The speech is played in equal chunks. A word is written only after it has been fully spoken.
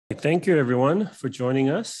Thank you, everyone, for joining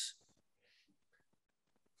us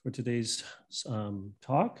for today's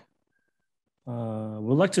talk.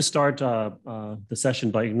 We'd like to start the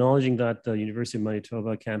session by acknowledging that the University of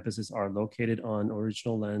Manitoba campuses are located on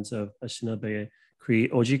original lands of Anishinaabe Cree,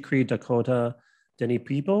 Oji-Cree, Dakota, Dene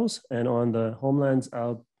peoples, and on the homelands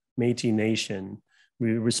of Métis Nation.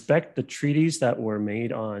 We respect the treaties that were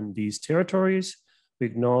made on these territories. We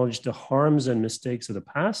acknowledge the harms and mistakes of the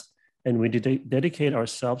past, and we dedicate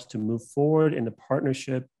ourselves to move forward in the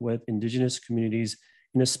partnership with Indigenous communities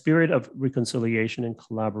in a spirit of reconciliation and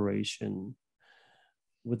collaboration.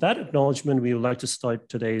 With that acknowledgement, we would like to start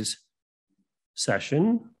today's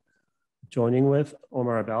session, joining with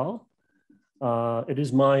Omer Arbel. It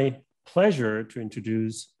is my pleasure to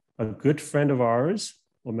introduce a good friend of ours,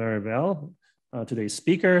 Omer Arbel, today's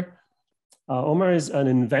speaker. Omer is an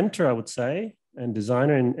inventor, I would say, and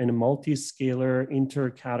designer in a multi-scalar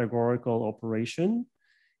intercategorical operation.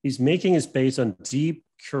 He's making his based on deep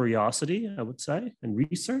curiosity, I would say, and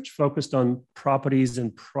research focused on properties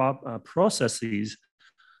and processes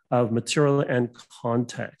of material and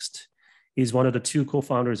context. He's one of the two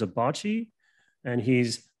co-founders of Bocce, and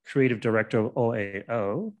he's creative director of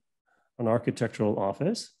OAO, an architectural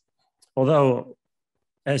office. Although,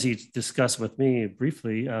 as he discussed with me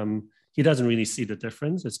briefly, he doesn't really see the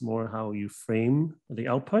difference. It's more how you frame the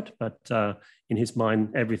output, but in his mind,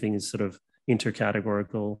 everything is sort of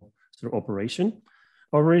intercategorical sort of operation.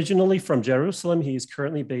 Originally from Jerusalem, he is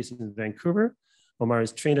currently based in Vancouver. Omer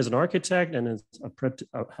is trained as an architect and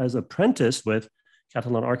has apprenticed with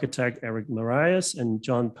Catalan architect Eric Marias and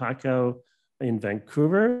John Paco in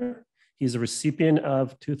Vancouver. He's a recipient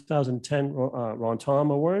of 2010 Ron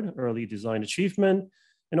Tom Award, Early Design Achievement,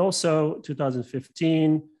 and also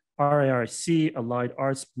 2015 RARC Allied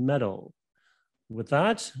Arts Medal. With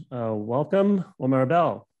that, welcome, Omer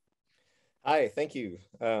Arbel. Hi, thank you.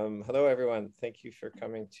 Hello, everyone. Thank you for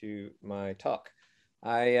coming to my talk.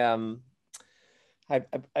 I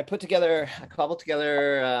cobbled together,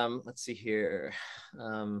 let's see here.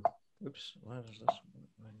 Oops, what is this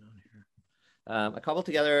going on here? I cobbled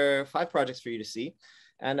together 5 projects for you to see.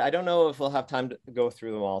 And I don't know if we'll have time to go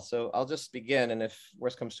through them all. So I'll just begin. And if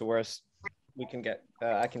worst comes to worst, we can get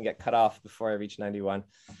I can get cut off before I reach 91.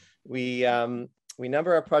 We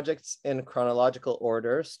number our projects in chronological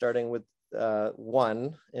order, starting with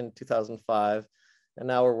 1 in 2005, and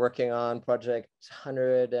now we're working on project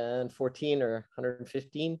 114 or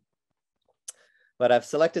 115. But I've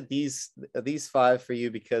selected these 5 for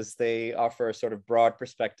you because they offer a sort of broad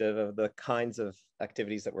perspective of the kinds of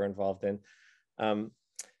activities that we're involved in.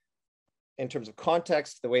 In terms of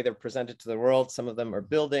context, the way they're presented to the world, some of them are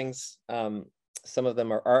buildings, some of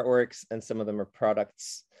them are artworks, and some of them are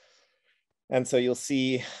products. And so you'll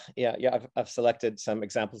see, I've selected some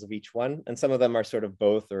examples of each one, and some of them are sort of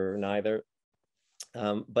both or neither.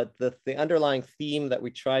 But the underlying theme that we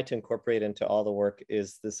try to incorporate into all the work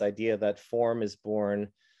is this idea that form is born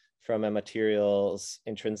from a material's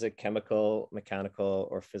intrinsic chemical, mechanical,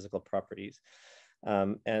 or physical properties.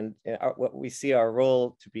 What we see our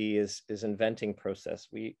role to be is inventing process.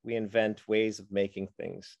 We invent ways of making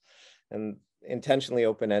things, and intentionally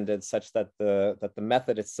open-ended, such that the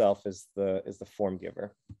method itself is the form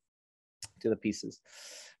giver to the pieces.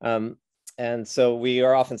 And so we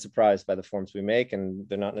are often surprised by the forms we make, and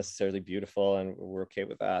they're not necessarily beautiful, and we're okay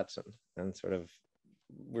with that, and sort of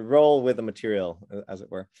we roll with the material, as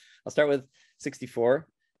it were. I'll start with 64.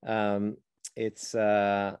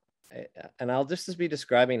 And I'll just be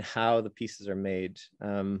describing how the pieces are made.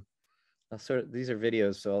 These are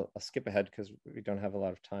videos, so I'll skip ahead because we don't have a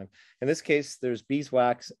lot of time. In this case, there's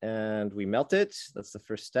beeswax and we melt it. That's the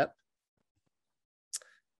first step.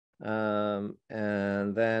 And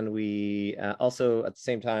then we also at the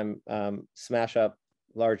same time smash up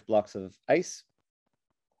large blocks of ice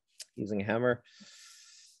using a hammer.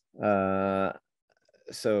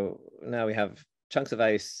 So now we have chunks of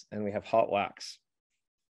ice and we have hot wax.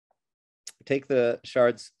 Take the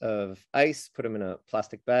shards of ice, put them in a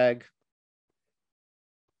plastic bag,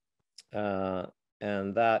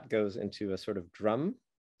 and that goes into a sort of drum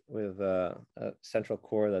with a central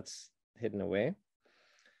core that's hidden away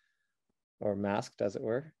or masked, as it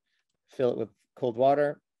were. Fill it with cold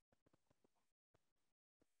water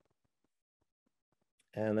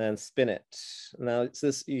and then spin it. Now it's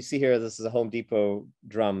this, you see here, this is a Home Depot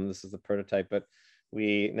drum. This is the prototype, but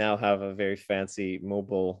we now have a very fancy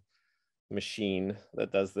mobile machine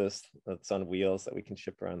that does this, that's on wheels, that we can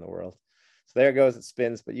ship around the world. So there it goes, it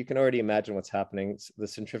spins, but you can already imagine what's happening. The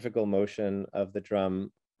centrifugal motion of the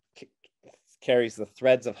drum carries the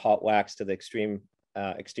threads of hot wax to the extreme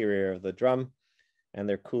exterior of the drum, and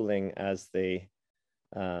they're cooling as they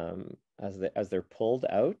as they're pulled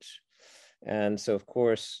out. And so, of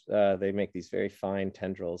course, they make these very fine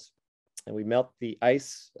tendrils. And we melt the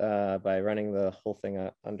ice by running the whole thing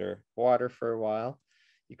under water for a while.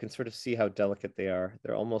 You can sort of see how delicate they are.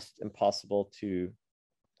 They're almost impossible to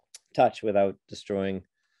touch without destroying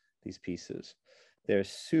these pieces. They're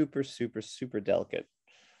super, super, super delicate.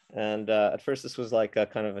 And at first, this was like a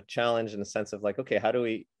kind of a challenge in the sense of like, okay, how do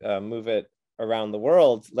we move it around the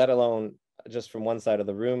world, let alone just from one side of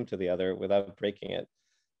the room to the other without breaking it,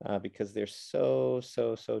 because they're so,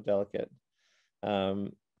 so, so delicate.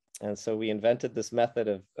 And so we invented this method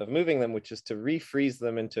of moving them, which is to refreeze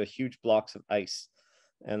them into huge blocks of ice,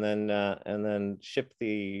 and then ship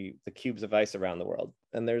the cubes of ice around the world.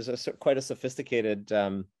 And there's quite a sophisticated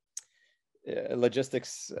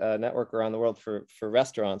logistics network around the world for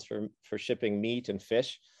restaurants for shipping meat and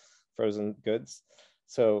fish, frozen goods.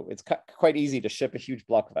 So it's quite easy to ship a huge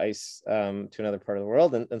block of ice to another part of the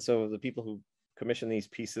world. And so the people who commission these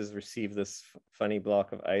pieces receive this funny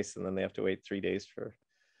block of ice, and then they have to wait 3 days for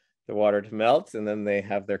the water to melt, and then they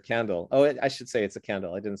have their candle. Oh, I should say it's a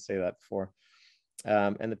candle. I didn't say that before.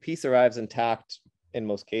 And the piece arrives intact in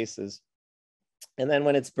most cases. And then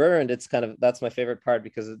when it's burned, it's kind of, that's my favorite part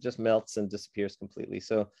because it just melts and disappears completely.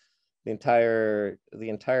 So the entire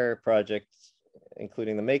project,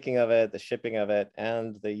 including the making of it, the shipping of it,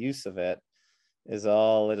 and the use of it, it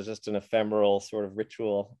is just an ephemeral sort of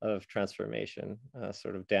ritual of transformation,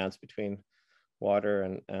 sort of dance between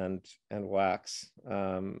water and wax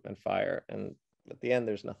and fire. And at the end,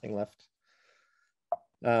 there's nothing left.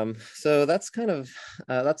 So that's kind of,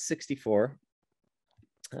 that's 64.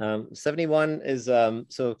 71 is,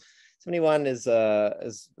 so 71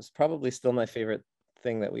 is probably still my favorite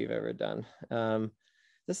thing that we've ever done.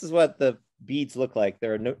 This is what the beads look like.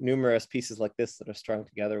 There are numerous pieces like this that are strung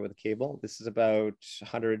together with a cable. This is about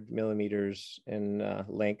 100 millimeters in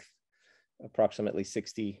length, approximately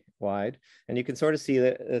 60 wide. And you can sort of see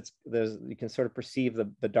that you can sort of perceive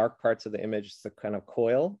the dark parts of the image, the kind of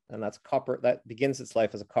coil, and that's copper, that begins its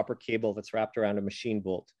life as a copper cable that's wrapped around a machine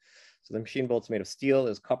bolt. So the machine bolt's made of steel,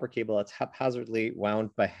 is copper cable that's haphazardly wound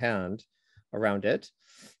by hand around it.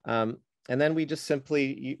 And then we just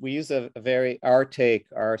simply, we use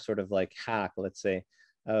our sort of like hack, let's say,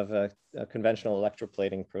 of a conventional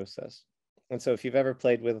electroplating process. And so if you've ever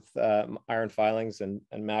played with iron filings and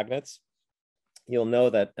magnets, you'll know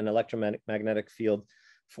that an electromagnetic field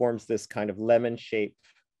forms this kind of lemon shape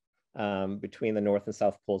between the north and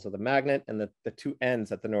south poles of the magnet, and the two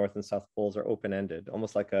ends at the north and south poles are open-ended,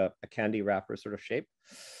 almost like a candy wrapper sort of shape.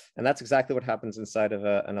 And that's exactly what happens inside of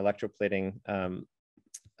an electroplating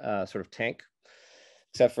sort of tank.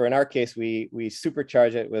 Except for in our case, we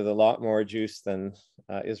supercharge it with a lot more juice than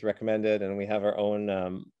is recommended, and we have our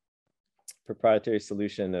own proprietary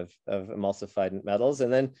solution of emulsified metals.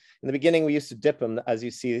 And then in the beginning, we used to dip them, as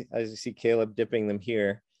you see Caleb dipping them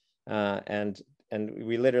here, and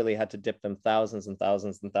we literally had to dip them thousands and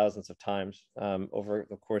thousands and thousands of times over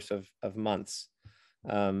the course of months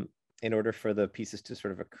in order for the pieces to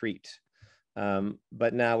sort of accrete.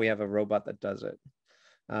 But now we have a robot that does it.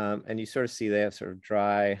 And you sort of see they have sort of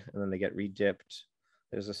dry, and then they get re-dipped.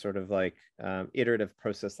 There's a sort of like iterative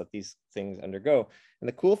process that these things undergo. And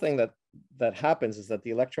the cool thing that happens is that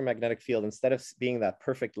the electromagnetic field, instead of being that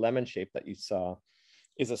perfect lemon shape that you saw,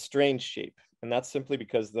 is a strange shape. And that's simply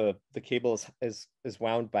because the cable is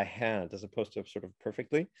wound by hand as opposed to sort of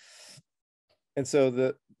perfectly. And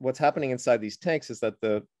so what's happening inside these tanks is that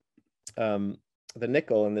the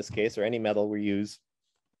nickel in this case, or any metal we use,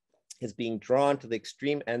 is being drawn to the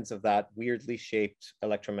extreme ends of that weirdly shaped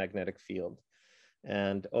electromagnetic field.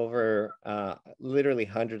 And over literally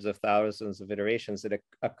hundreds of thousands of iterations, it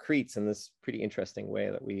accretes in this pretty interesting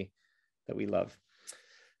way that we love.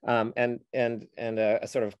 And a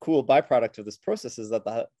sort of cool byproduct of this process is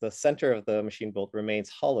that the center of the machine bolt remains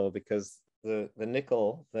hollow because the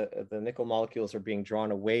nickel molecules are being drawn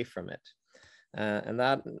away from it. And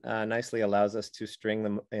that nicely allows us to string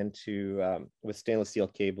them into, with stainless steel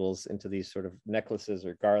cables, into these sort of necklaces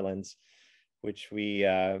or garlands, which we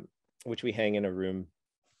hang in a room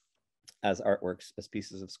as artworks, as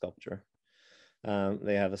pieces of sculpture.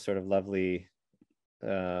 They have a sort of lovely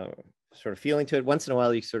sort of feeling to it. Once in a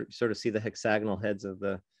while, you sort of see the hexagonal heads of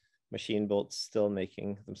the machine bolts still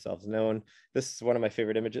making themselves known. This is one of my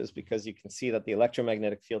favorite images because you can see that the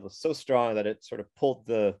electromagnetic field was so strong that it sort of pulled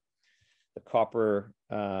the copper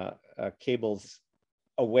cables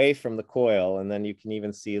away from the coil, and then you can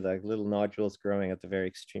even see the little nodules growing at the very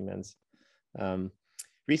extreme ends.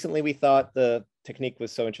 Recently, we thought the technique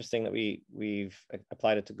was so interesting that we've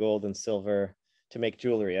applied it to gold and silver to make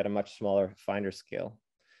jewelry at a much smaller, finer scale.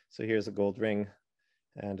 So here's a gold ring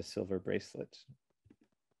and a silver bracelet.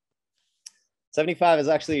 75 is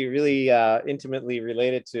actually really intimately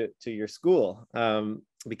related to your school,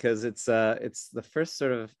 because it's the first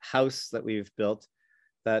sort of house that we've built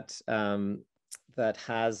that that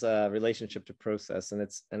has a relationship to process, and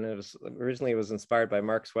it was originally inspired by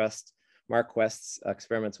Mark West's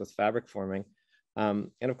experiments with fabric forming,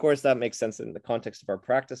 and of course that makes sense in the context of our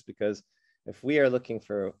practice, because if we are looking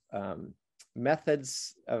for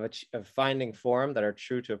methods of finding form that are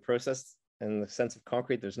true to a process, in the sense of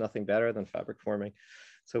concrete, there's nothing better than fabric forming.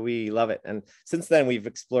 So we love it. And since then, we've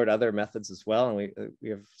explored other methods as well. And we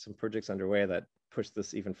have some projects underway that push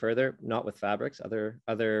this even further, not with fabrics,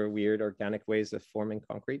 other weird organic ways of forming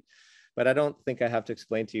concrete. But I don't think I have to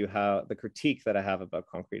explain to you how the critique that I have about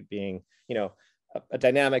concrete being, you know, a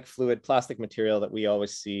dynamic, fluid, plastic material that we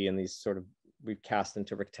always see in these sort of, we cast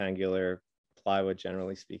into rectangular plywood,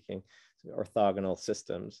 generally speaking, orthogonal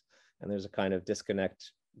systems. And there's a kind of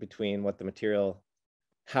disconnect between what the material,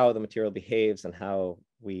 how the material behaves, and how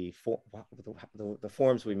we the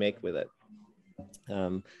forms we make with it.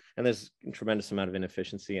 And there's a tremendous amount of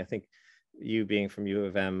inefficiency. I think you, being from U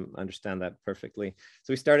of M, understand that perfectly.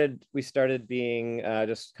 So we started being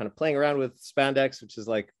just kind of playing around with spandex, which is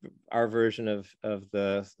like our version of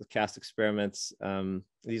the cast experiments.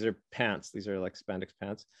 These are pants. These are like spandex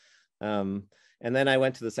pants. And then I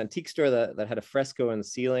went to this antique store that had a fresco in the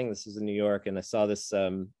ceiling. This was in New York, and I saw this,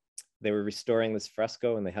 they were restoring this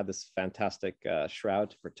fresco, and they had this fantastic shroud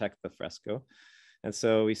to protect the fresco. And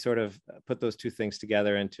so we sort of put those two things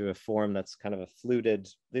together into a form that's kind of a fluted,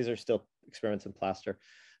 these are still experiments in plaster,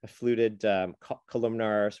 a fluted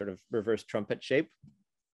columnar sort of reverse trumpet shape,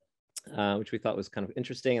 which we thought was kind of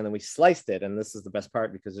interesting. And then we sliced it, and this is the best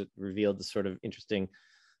part because it revealed this sort of interesting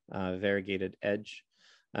variegated edge.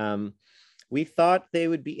 We thought they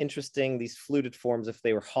would be interesting, these fluted forms, if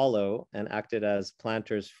they were hollow and acted as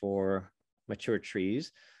planters for mature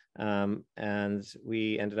trees. And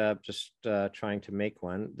we ended up just trying to make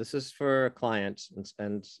one. This is for a client,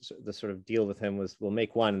 and the sort of deal with him was, we'll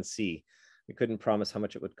make one and see. We couldn't promise how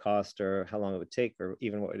much it would cost or how long it would take or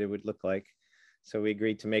even what it would look like. So we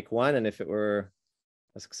agreed to make one, and if it were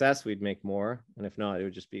a success, we'd make more. And if not, it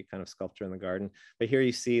would just be kind of sculpture in the garden. But here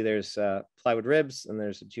you see there's plywood ribs, and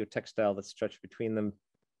there's a geotextile that's stretched between them.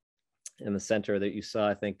 In the center that you saw,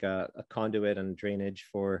 I think, a conduit and drainage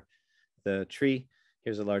for the tree.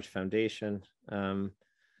 Here's a large foundation.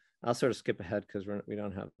 I'll sort of skip ahead because we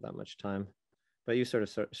don't have that much time. But you sort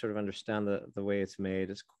of understand the way it's made.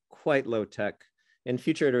 It's quite low tech. In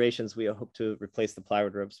future iterations, we hope to replace the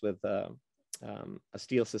plywood ribs with a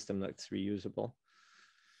steel system that's reusable.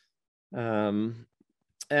 And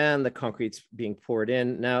the concrete's being poured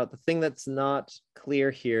in. Now, the thing that's not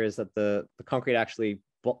clear here is that the concrete actually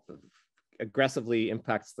aggressively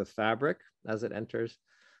impacts the fabric as it enters.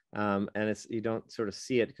 And you don't sort of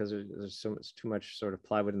see it because there's too much sort of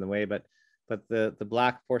plywood in the way, but the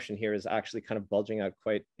black portion here is actually kind of bulging out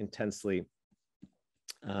quite intensely,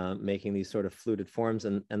 making these sort of fluted forms,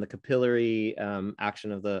 and the capillary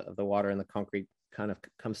action of the water and the concrete kind of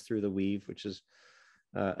comes through the weave, which is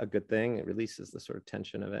a good thing. It releases the sort of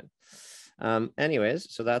tension of it.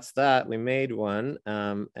 Anyways, so that's that. We made one,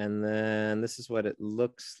 and then this is what it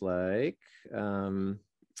looks like.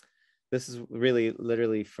 This is really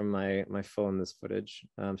literally from my phone, this footage.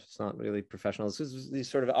 So it's not really professional. This is these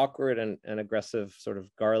sort of awkward and aggressive sort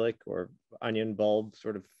of garlic or onion bulb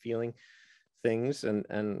sort of feeling things,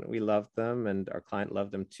 and we loved them, and our client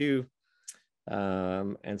loved them too.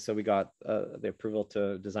 And so we got the approval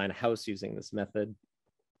to design a house using this method.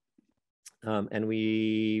 And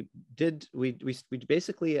we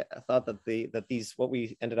basically thought that these, what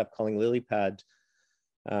we ended up calling lily pads,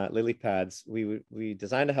 we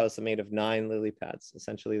designed a house made of 9 lily pads.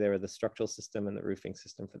 Essentially, they were the structural system and the roofing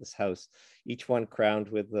system for this house, each one crowned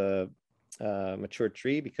with the mature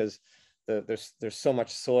tree, because there's so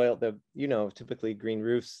much soil. Typically green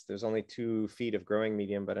roofs, there's only 2 feet of growing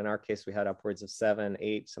medium, but in our case, we had upwards of 7,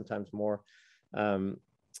 8, sometimes more.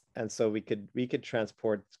 And so we could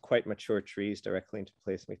transport quite mature trees directly into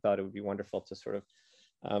place. And we thought it would be wonderful to sort of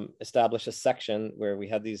establish a section where we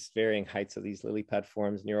had these varying heights of these lily pad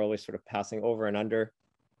forms, and you're always sort of passing over and under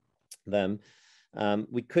them.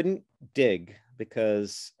 We couldn't dig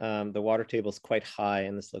because the water table is quite high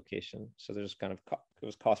in this location. So there's kind of, it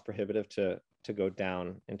was cost prohibitive to go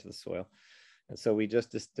down into the soil. And so we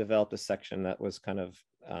just developed a section that was kind of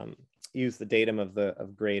used the datum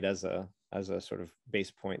of grade as a sort of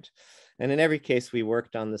base point. And in every case, we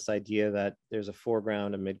worked on this idea that there's a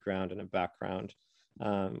foreground, a midground, and a background.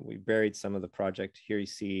 We buried some of the project. Here you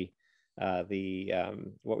see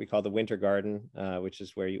what we call the winter garden, which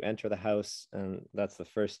is where you enter the house, and that's the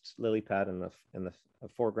first lily pad in the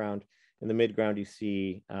foreground. In the midground, you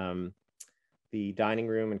see the dining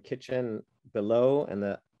room and kitchen below, and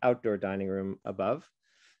the outdoor dining room above.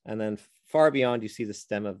 And then far beyond, you see the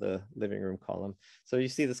stem of the living room column. So you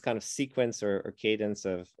see this kind of sequence or cadence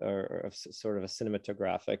of sort of a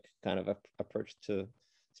cinematographic kind of approach to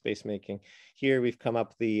space making. Here we've come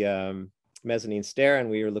up the mezzanine stair, and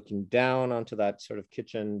we are looking down onto that sort of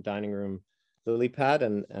kitchen dining room lily pad,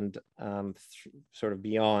 and sort of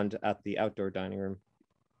beyond at the outdoor dining room.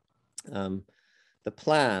 The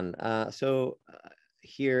plan.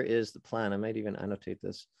 Here is the plan. I might even annotate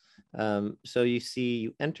this. So you see,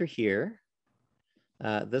 you enter here.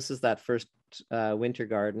 This is that first winter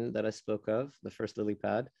garden that I spoke of, the first lily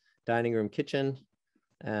pad, dining room, kitchen,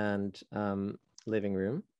 and living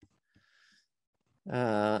room.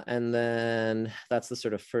 And then that's the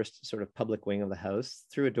sort of first sort of public wing of the house.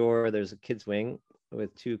 Through a door, there's a kids' wing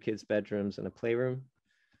with 2 kids' bedrooms and a playroom.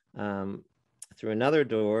 Through another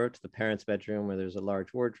door to the parents' bedroom, where there's a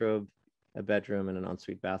large wardrobe, a bedroom, and an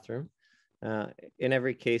ensuite bathroom. In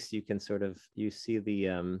every case, you can you see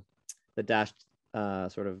the dashed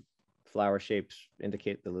sort of flower shapes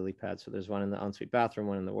indicate the lily pad. So there's one in the ensuite bathroom,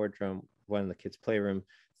 one in the wardrobe, one in the kids' playroom,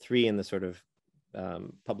 3 in the sort of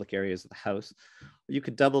public areas of the house. You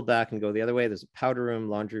could double back and go the other way. There's a powder room,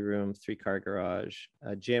 laundry room, 3-car garage,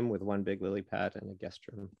 a gym with 1 big lily pad, and a guest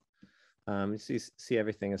room. You see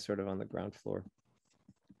everything is sort of on the ground floor.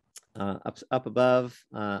 Up above,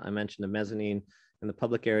 I mentioned a mezzanine. In the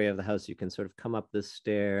public area of the house, you can sort of come up this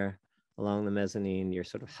stair along the mezzanine. You're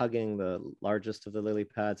sort of hugging the largest of the lily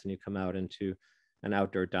pads, and you come out into an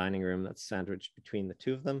outdoor dining room that's sandwiched between the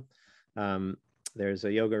 2 of them. There's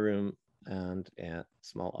a yoga room and a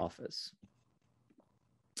small office.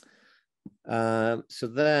 So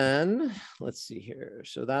then let's see here.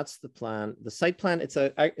 So that's the plan. The site plan,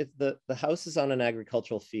 the house is on an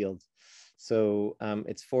agricultural field. So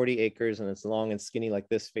it's 40 acres, and it's long and skinny like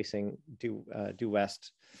this, facing due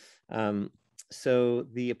west. So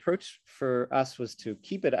the approach for us was to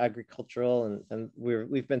keep it agricultural, and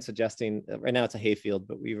we've been suggesting, right now it's a hayfield,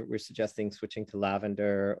 but we're suggesting switching to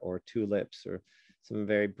lavender or tulips or some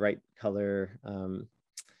very bright color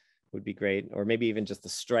would be great, or maybe even just a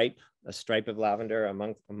stripe of lavender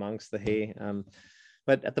amongst the hay.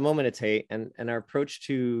 But at the moment it's hay, and our approach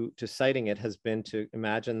to siting it has been to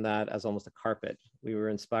imagine that as almost a carpet. We were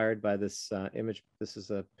inspired by this image. This is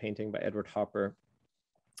a painting by Edward Hopper,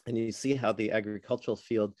 and you see how the agricultural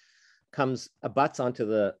field abuts onto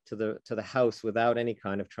the house without any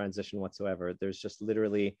kind of transition whatsoever. There's just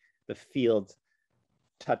literally the field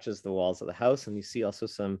touches the walls of the house, and you see also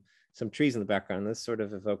some trees in the background. This sort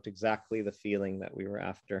of evoked exactly the feeling that we were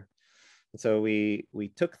after. And so we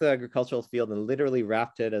took the agricultural field and literally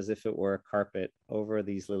wrapped it as if it were a carpet over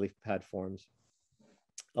these lily pad forms,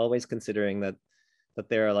 always considering that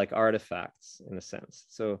they're like artifacts in a sense.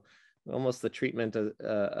 So almost the treatment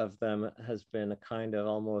of them has been a kind of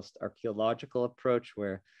almost archaeological approach,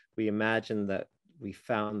 where we imagine that we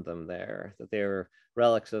found them there, that they're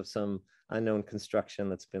relics of some unknown construction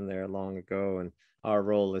that's been there long ago. And our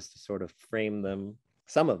role is to sort of frame them,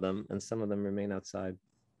 some of them, and some of them remain outside,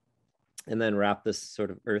 and then wrap this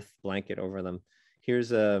sort of earth blanket over them.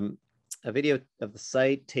 Here's a video of the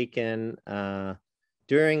site taken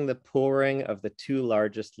during the pouring of the 2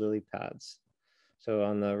 largest lily pads. So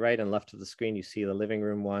on the right and left of the screen, you see the living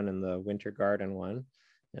room one and the winter garden one.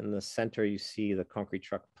 In the center, you see the concrete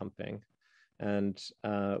truck pumping. And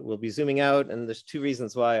we'll be zooming out, and there's 2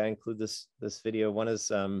 reasons why I include this video. One is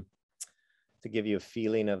to give you a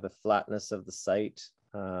feeling of the flatness of the site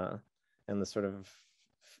and the sort of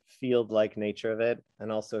field-like nature of it,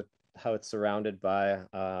 and also how it's surrounded by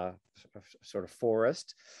a sort of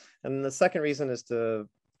forest. And the second reason is to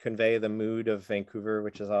convey the mood of Vancouver,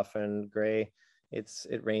 which is often gray.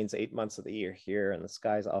 It rains 8 months of the year here, and the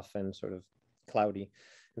sky is often sort of cloudy.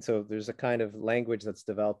 And so there's a kind of language that's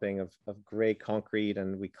developing of gray concrete,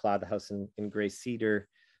 and we clad the house in gray cedar,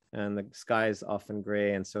 and the sky is often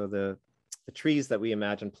gray. And so the trees that we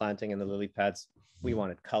imagine planting in the lily pads, we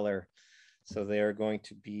wanted color. So they are going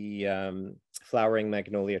to be flowering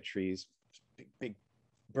magnolia trees, big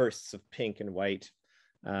bursts of pink and white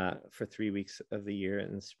for 3 weeks of the year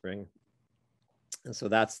in the spring. And so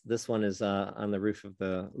this one is on the roof of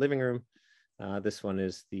the living room. This one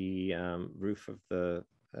is the roof of the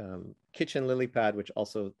kitchen lily pad, which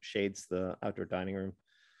also shades the outdoor dining room.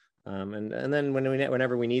 And then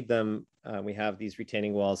whenever we need them, we have these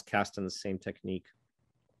retaining walls cast in the same technique.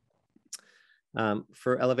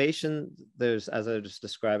 For elevation, there's, as I was just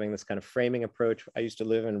describing, this kind of framing approach. I used to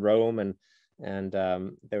live in Rome, and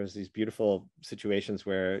there was these beautiful situations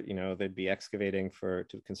where, you know, they'd be excavating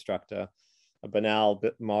to construct a banal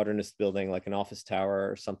modernist building like an office tower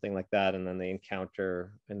or something like that, and then they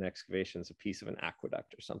encounter in the excavations a piece of an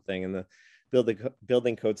aqueduct or something, and the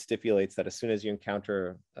building code stipulates that as soon as you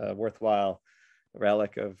encounter a worthwhile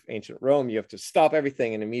relic of ancient Rome, you have to stop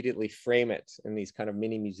everything and immediately frame it in these kind of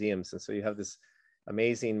mini museums. And so you have this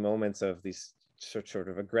amazing moments of these sort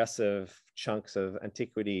of aggressive chunks of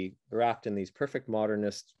antiquity wrapped in these perfect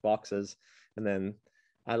modernist boxes. And then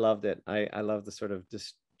I loved it. I love the sort of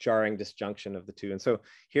jarring disjunction of the two. And so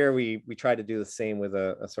here we try to do the same with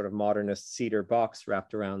a sort of modernist cedar box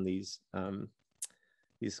wrapped around these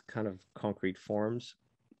kind of concrete forms.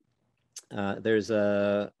 There's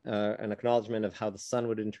an acknowledgement of how the sun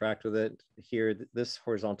would interact with it. Here, this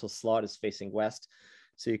horizontal slot is facing west.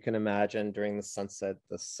 So you can imagine during the sunset,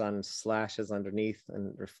 the sun slashes underneath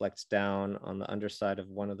and reflects down on the underside of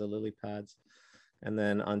one of the lily pads. And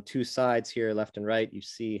then on two sides here, left and right, you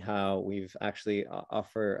see how we've actually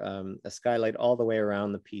offer a skylight all the way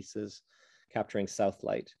around the pieces, capturing south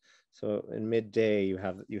light. So in midday, you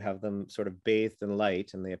have them sort of bathed in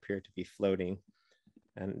light, and they appear to be floating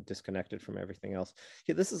and disconnected from everything else.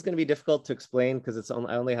 Okay, this is going to be difficult to explain because I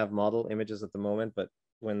only have model images at the moment, but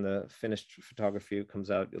when the finished photography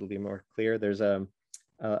comes out, it'll be more clear. There's a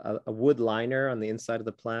wood liner on the inside of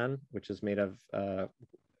the plan, which is made of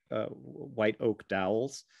white oak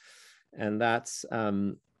dowels, and that's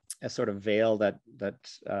a sort of veil that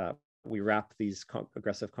we wrap these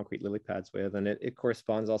aggressive concrete lily pads with, and it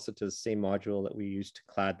corresponds also to the same module that we used to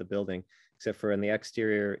clad the building, except for in the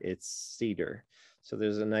exterior it's cedar. So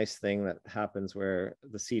there's a nice thing that happens where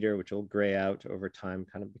the cedar, which will gray out over time,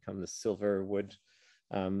 kind of become the silver wood,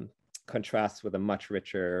 contrasts with a much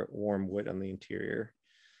richer warm wood on the interior.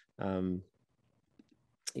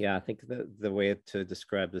 Yeah, I think the way to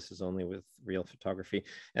describe this is only with real photography.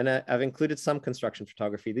 And I've included some construction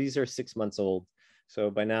photography. These are 6 months old.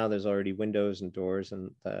 So by now there's already windows and doors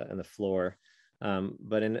and the floor.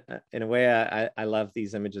 But in a way, I love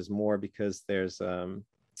these images more because there's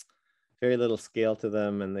very little scale to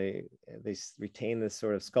them, and they retain this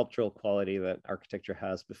sort of sculptural quality that architecture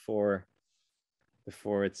has before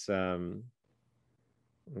it's you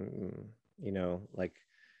know, like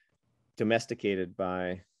domesticated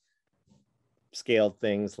by scaled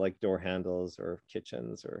things like door handles or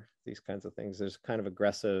kitchens or these kinds of things. There's kind of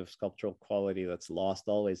aggressive sculptural quality that's lost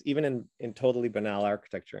always, even in totally banal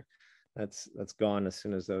architecture. That's gone as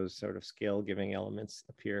soon as those sort of scale giving elements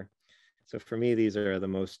appear. So for me, these are the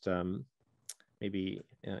most maybe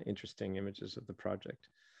interesting images of the project.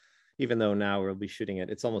 Even though now we'll be shooting it,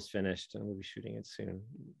 it's almost finished and we'll be shooting it soon.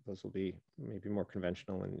 Those will be maybe more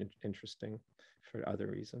conventional and interesting for other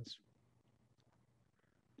reasons.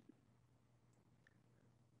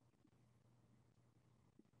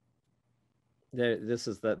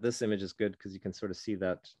 This image is good because you can sort of see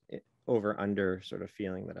that over under sort of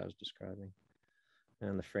feeling that I was describing,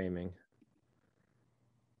 and the framing.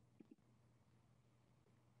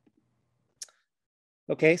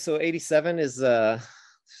 Okay, so 87 is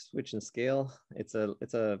switch in scale. It's a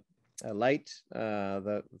light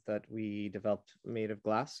that we developed made of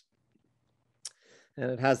glass, and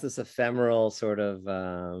it has this ephemeral sort of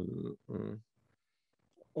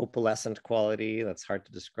opalescent quality that's hard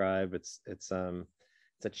to describe. It's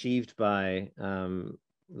achieved by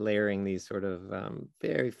layering these sort of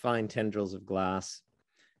very fine tendrils of glass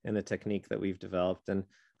in a technique that we've developed. And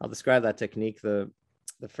I'll describe that technique. The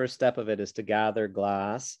first step of it is to gather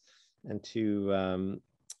glass and to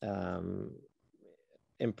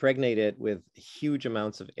impregnate it with huge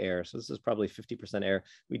amounts of air. So this is probably 50% air.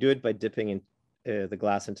 We do it by dipping in the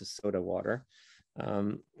glass into soda water.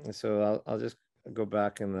 So I'll just go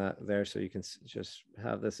back in there so you can just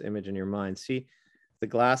have this image in your mind. See, the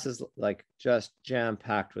glass is like just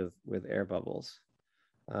jam-packed with air bubbles.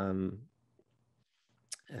 And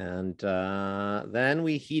then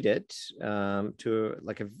we heat it to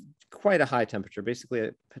like quite a high temperature, basically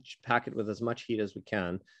pack it with as much heat as we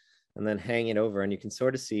can, and then hang it over. And you can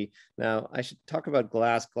sort of see, now I should talk about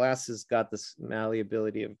glass. Glass has got this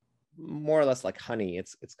malleability of more or less like honey.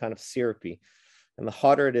 It's kind of syrupy. And the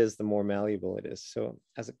hotter it is, the more malleable it is. So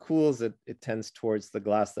as it cools, it tends towards the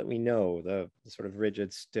glass that we know, the sort of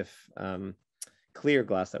rigid, stiff, clear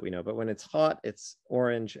glass that we know. But when it's hot, it's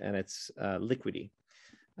orange and it's liquidy.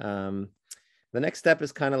 The next step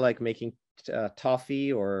is kind of like making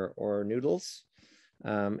toffee or noodles.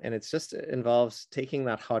 And it involves taking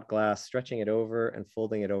that hot glass, stretching it over and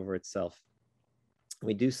folding it over itself.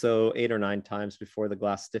 We do so 8 or 9 times before the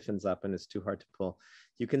glass stiffens up and it's too hard to pull.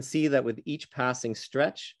 You can see that with each passing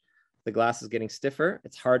stretch, the glass is getting stiffer.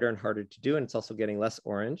 It's harder and harder to do, and it's also getting less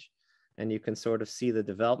orange. And you can sort of see the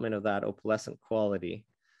development of that opalescent quality.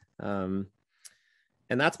 And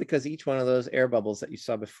that's because each one of those air bubbles that you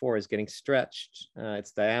saw before is getting stretched.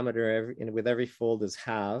 Its diameter with every fold is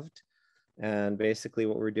halved. And basically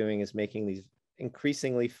what we're doing is making these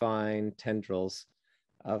increasingly fine tendrils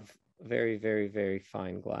of very, very, very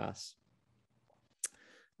fine glass.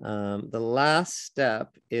 The last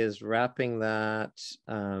step is wrapping that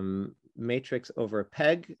matrix over a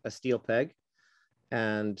peg, a steel peg,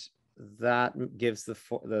 and that gives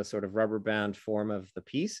the sort of rubber band form of the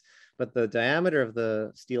piece. But the diameter of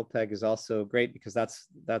the steel peg is also great because that's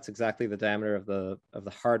exactly the diameter of the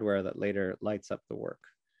hardware that later lights up the work.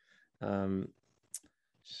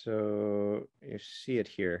 So you see it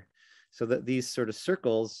here. So that these sort of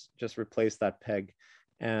circles just replace that peg,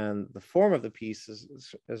 and the form of the piece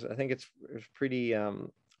is I think it's pretty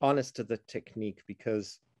honest to the technique,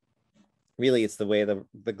 because really it's the way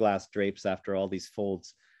the glass drapes after all these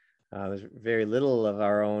folds. There's very little of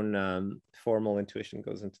our own formal intuition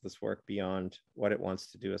goes into this work beyond what it wants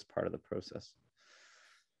to do as part of the process.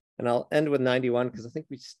 And I'll end with 91 because I think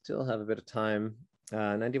we still have a bit of time.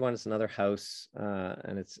 91 is another house,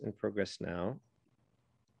 and it's in progress now.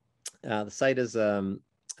 The site is on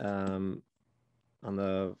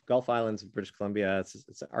the Gulf Islands of British Columbia.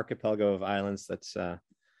 It's an archipelago of islands that's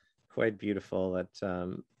quite beautiful, that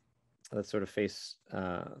sort of face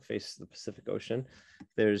the Pacific Ocean.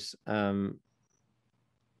 There's I'll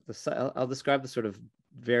describe the sort of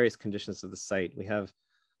various conditions of the site. We have,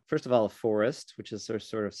 first of all, a forest, which is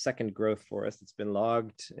sort of second growth forest. It's been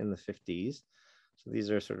logged in the 50s. So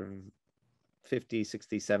these are sort of 50,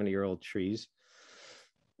 60, 70-year-old trees.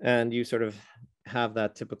 And you sort of have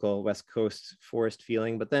that typical West Coast forest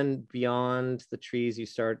feeling. But then beyond the trees, you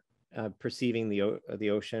start perceiving the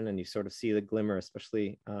ocean, and you sort of see the glimmer,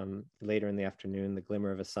 especially later in the afternoon, the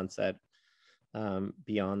glimmer of a sunset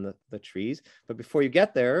beyond the trees. But before you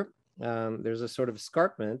get there, there's a sort of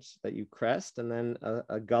escarpment that you crest, and then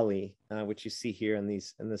a gully, which you see here in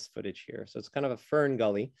this footage here. So it's kind of a fern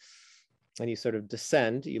gully, and you sort of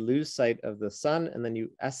descend, you lose sight of the sun, and then you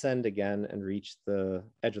ascend again and reach the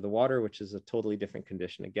edge of the water, which is a totally different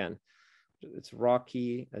condition again. It's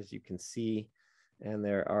rocky, as you can see, and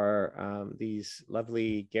there are these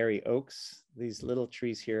lovely Gary oaks. These little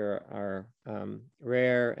trees here are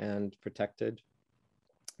rare and protected.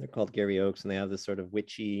 They're called Gary oaks, and they have this sort of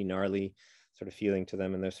witchy, gnarly sort of feeling to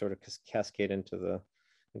them, and they're sort of cascade into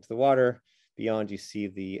the water. Beyond, you see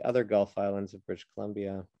the other Gulf Islands of British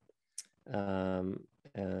Columbia, and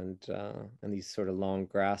these sort of long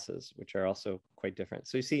grasses, which are also quite different.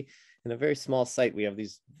 So you see, in a very small site, we have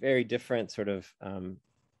these very different sort of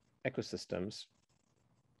ecosystems.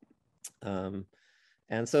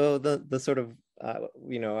 And so the sort of,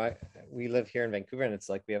 we live here in Vancouver, and it's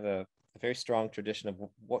like we have a very strong tradition of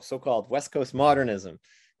what so-called West Coast modernism.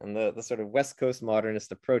 And the sort of West Coast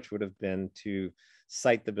modernist approach would have been to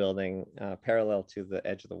site the building parallel to the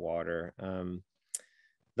edge of the water,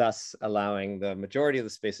 thus allowing the majority of the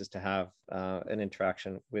spaces to have an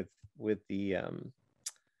interaction with the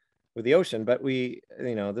ocean. But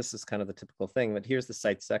this is kind of the typical thing, but here's the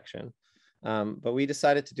site section. But we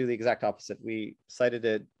decided to do the exact opposite. We sited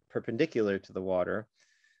it perpendicular to the water,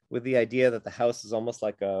 with the idea that the house is almost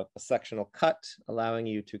like a sectional cut, allowing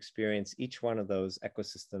you to experience each one of those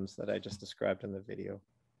ecosystems that I just described in the video.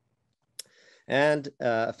 And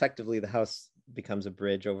effectively, the house becomes a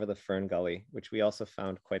bridge over the fern gully, which we also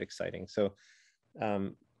found quite exciting. So a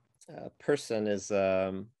person is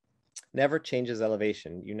never changes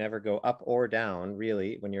elevation. You never go up or down,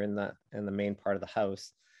 really, when you're in the main part of the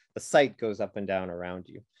house. The site goes up and down around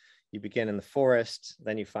you. You begin in the forest,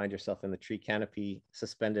 then you find yourself in the tree canopy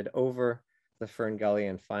suspended over the fern gully,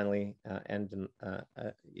 and finally end in,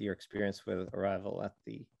 your experience with arrival at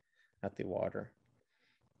the water.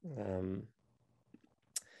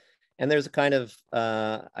 And there's a kind of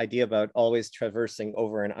idea about always traversing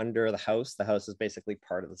over and under the house. The house is basically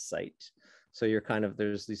part of the site. So you're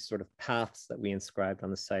there's these sort of paths that we inscribed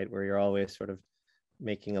on the site where you're always sort of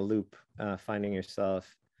making a loop, finding yourself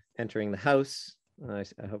entering the house. I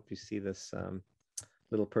hope you see this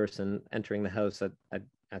little person entering the house at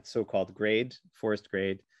so-called grade, forest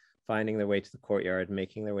grade, finding their way to the courtyard,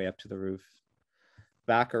 making their way up to the roof,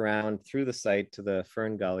 back around through the site to the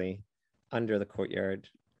fern gully, under the courtyard,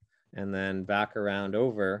 and then back around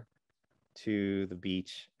over to the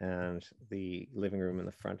beach and the living room in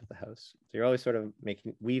the front of the house. So you're always sort of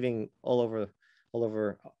weaving all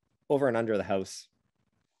over and under the house,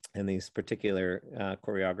 and these particular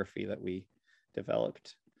choreography that we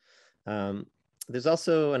developed. There's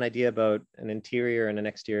also an idea about an interior and an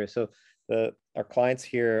exterior. So our clients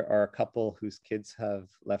here are a couple whose kids have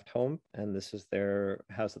left home, and this is their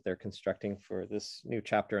house that they're constructing for this new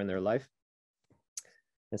chapter in their life.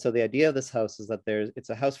 And so the idea of this house is that it's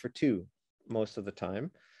a house for two most of the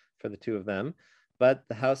time for the two of them, but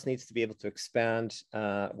the house needs to be able to expand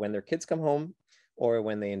when their kids come home or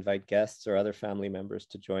when they invite guests or other family members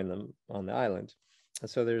to join them on the island. And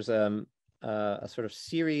so there's a sort of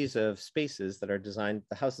series of spaces that are designed,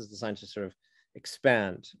 the house is designed to sort of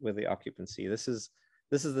expand with the occupancy. This is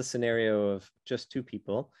the scenario of just two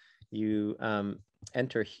people. You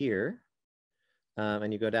enter here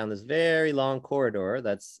and you go down this very long corridor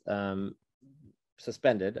that's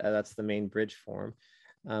suspended. That's the main bridge form.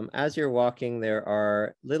 As you're walking, there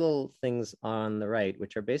are little things on the right,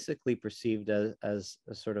 which are basically perceived as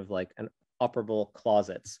a sort of like an operable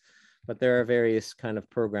closets. But there are various kind of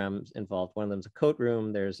programs involved. One of them is a coat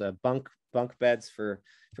room. There's a bunk beds for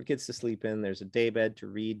kids to sleep in. There's a day bed to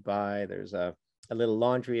read by. There's a little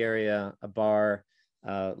laundry area, a bar,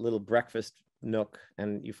 a little breakfast nook,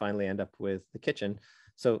 and you finally end up with the kitchen.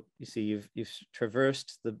 So you see, you've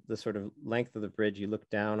traversed the sort of length of the bridge. You look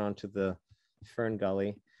down onto the fern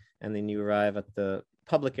gully, and then you arrive at the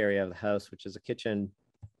public area of the house, which is a kitchen,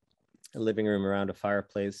 a living room around a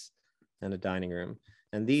fireplace, and a dining room.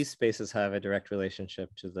 And these spaces have a direct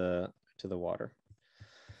relationship to the water.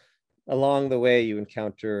 Along the way, you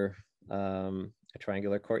encounter a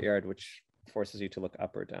triangular courtyard, which forces you to look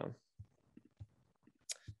up or down.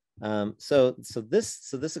 So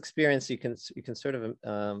this experience, you can sort of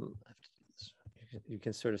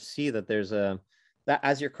see that there's that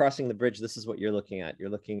as you're crossing the bridge, this is what you're looking at.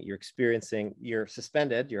 You're experiencing, you're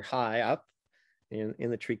suspended, you're high up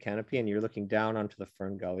in the tree canopy, and you're looking down onto the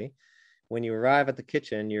fern gully. When you arrive at the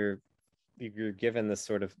kitchen, you're given this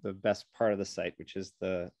sort of the best part of the site, which is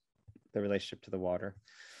the relationship to the water.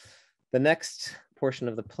 The next portion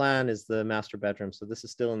of the plan is the master bedroom. So this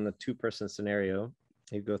is still in the two-person scenario.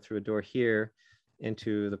 You go through a door here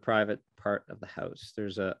into the private part of the house.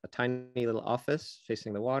 There's a tiny little office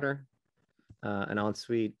facing the water, an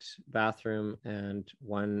ensuite bathroom, and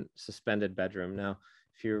one suspended bedroom. Now,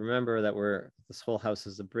 if you remember that this whole house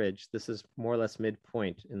is a bridge, this is more or less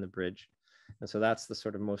midpoint in the bridge. And so that's the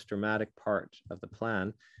sort of most dramatic part of the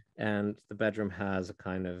plan. And the bedroom has a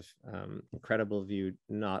kind of incredible view,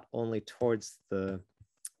 not only towards the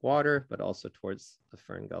water, but also towards the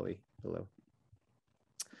fern gully below.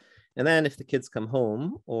 And then if the kids come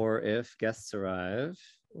home or if guests arrive,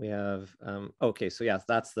 we have, okay, so yes,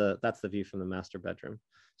 that's the view from the master bedroom.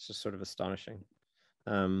 It's just sort of astonishing.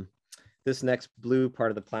 This next blue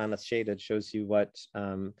part of the plan that's shaded shows you what,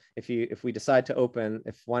 if we decide to open,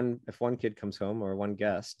 if one kid comes home or one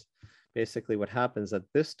guest, basically what happens at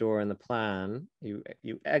this door in the plan, you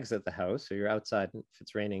exit the house, so you're outside, if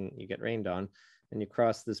it's raining, you get rained on, and you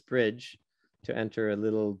cross this bridge to enter a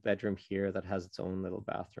little bedroom here that has its own little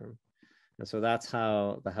bathroom. And so that's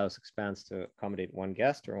how the house expands to accommodate one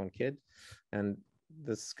guest or one kid. And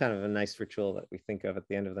this is kind of a nice ritual that we think of at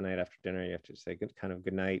the end of the night after dinner. You have to say good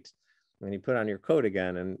night. And then you put on your coat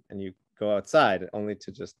again and you go outside only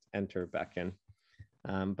to just enter back in.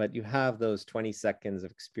 But you have those 20 seconds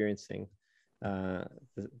of experiencing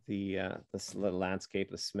this little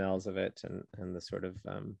landscape, the smells of it, and the sort of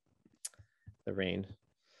the rain.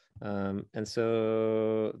 And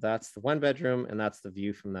so that's the one bedroom, and that's the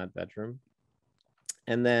view from that bedroom.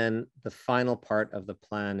 And then the final part of the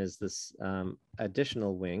plan is this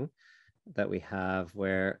additional wing that we have,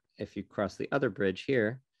 where if you cross the other bridge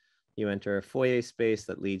here, you enter a foyer space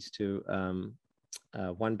that leads to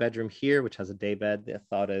one bedroom here, which has a day bed. The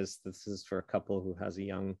thought is this is for a couple who has a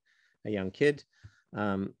young kid,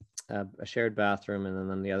 a shared bathroom, and then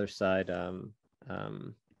on the other side, a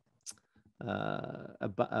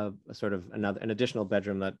sort of an additional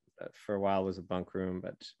bedroom that for a while was a bunk room,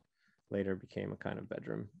 but later became a kind of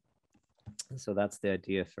bedroom. And so that's the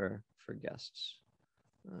idea for guests.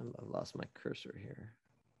 I've lost my cursor here.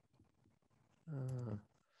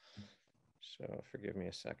 So forgive me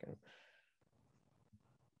a second.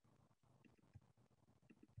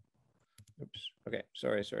 Oops. Okay.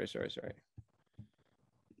 Sorry.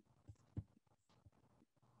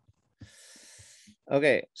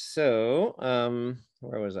 Okay. So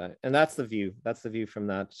where was I? And that's the view. That's the view from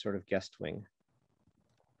that sort of guest wing.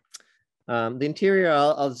 The interior,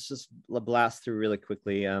 I'll just blast through really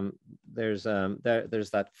quickly. There's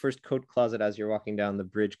that first coat closet as you're walking down the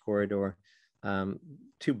bridge corridor.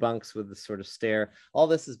 two bunks with this sort of stair. All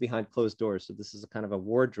this is behind closed doors. So this is a kind of a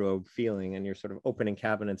wardrobe feeling, and you're sort of opening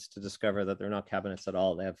cabinets to discover that they're not cabinets at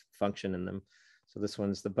all. They have function in them. So this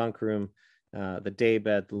one's the bunk room, the day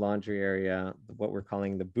bed, the laundry area, what we're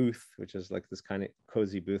calling the booth, which is like this kind of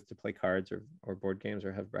cozy booth to play cards or board games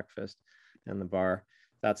or have breakfast, and the bar.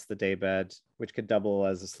 That's the day bed, which could double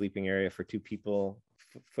as a sleeping area for two people,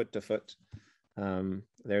 foot to foot.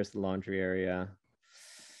 There's the laundry area.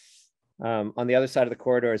 On the other side of the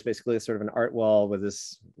corridor is basically sort of an art wall with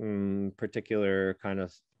this particular kind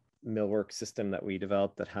of millwork system that we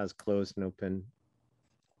developed that has closed and open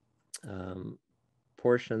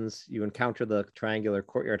portions. You encounter the triangular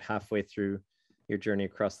courtyard halfway through your journey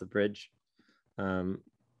across the bridge.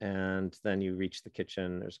 And then you reach the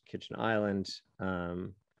kitchen. There's a kitchen island,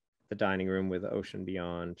 the dining room with the ocean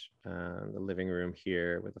beyond, the living room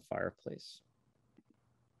here with a fireplace.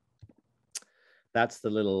 That's the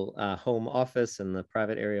little home office and the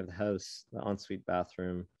private area of the house, the ensuite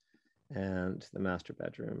bathroom, and the master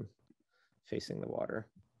bedroom facing the water.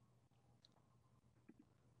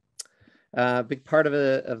 A big part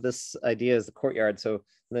of this idea is the courtyard. So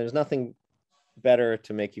there's nothing better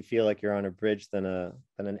to make you feel like you're on a bridge than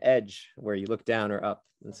an edge where you look down or up.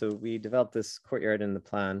 And so we developed this courtyard in the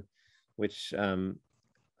plan, which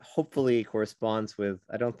hopefully corresponds with,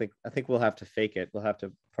 I think we'll have to fake it. We'll have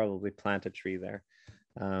to probably plant a tree there.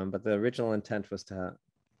 But the original intent was to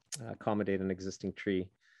accommodate an existing tree.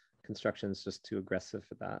 Construction is just too aggressive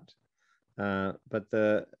for that. But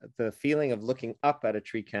the feeling of looking up at a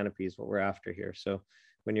tree canopy is what we're after here. So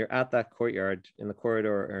when you're at that courtyard in the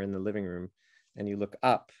corridor or in the living room, and you look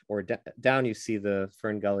up or down, you see the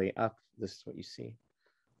fern gully. Up, this is what you see.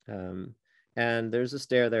 And there's a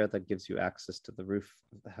stair there that gives you access to the roof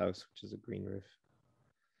of the house, which is a green roof.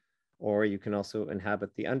 Or you can also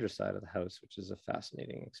inhabit the underside of the house, which is a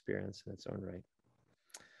fascinating experience in its own right.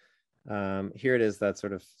 Here it is, that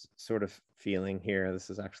sort of feeling here. This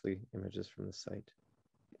is actually images from the site.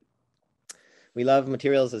 We love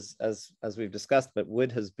materials as we've discussed, but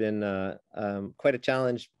wood has been quite a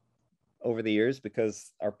challenge over the years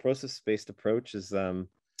because our process-based approach is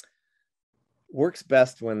works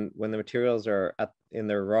best when the materials are in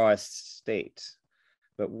their rawest state.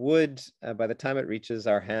 But wood, by the time it reaches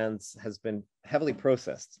our hands, has been heavily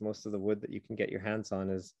processed. Most of the wood that you can get your hands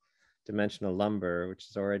on is dimensional lumber, which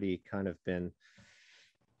has already kind of been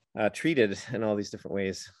treated in all these different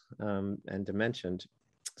ways and dimensioned.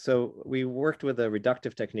 So we worked with a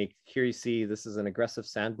reductive technique. Here you see this is an aggressive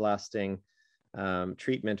sandblasting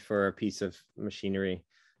treatment for a piece of machinery.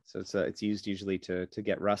 So it's used usually to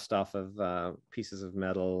get rust off of pieces of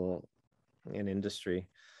metal in industry.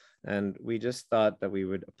 And we just thought that we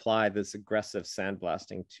would apply this aggressive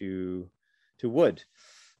sandblasting to wood.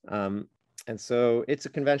 And so it's a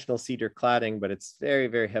conventional cedar cladding, but it's very,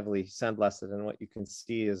 very heavily sandblasted. And what you can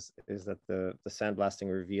see is that the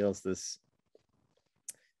sandblasting reveals this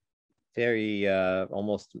very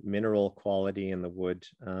almost mineral quality in the wood,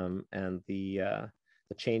 and the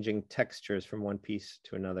changing textures from one piece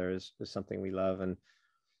to another is something we love. And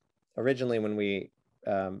originally, when we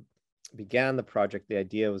began the project, the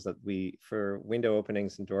idea was that for window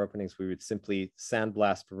openings and door openings, we would simply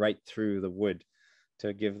sandblast right through the wood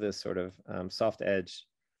to give this sort of soft edge.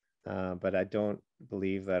 But I don't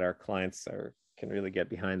believe that our clients can really get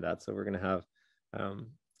behind that. So we're going to have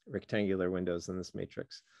rectangular windows in this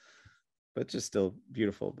matrix, but just still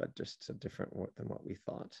beautiful, but just different than what we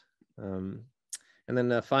thought. And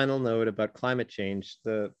then a final note about climate change.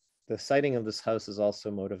 The siting of this house is also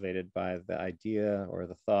motivated by the idea or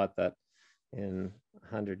the thought that in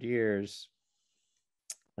 100 years,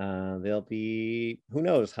 there'll be, who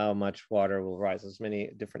knows how much water will rise. There's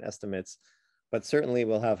many different estimates, but certainly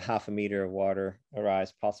we'll have 0.5 meter of water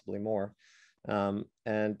arise, possibly more.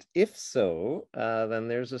 And if so, then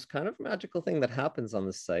there's this kind of magical thing that happens on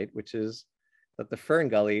the site, which is that the fern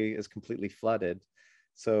gully is completely flooded.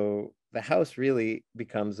 So the house really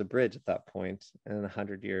becomes a bridge at that point in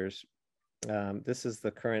 100 years. This is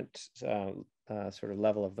the current sort of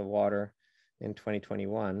level of the water in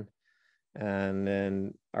 2021. And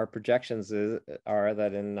then our projections are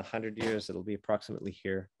that in 100 years, it'll be approximately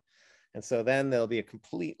here. And so then there'll be a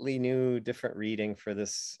completely new, different reading for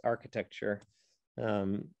this architecture.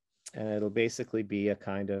 And it'll basically be a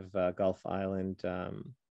kind of Gulf Island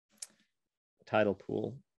tidal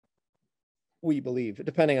pool, we believe,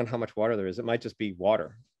 depending on how much water there is. It might just be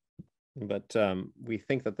water, but we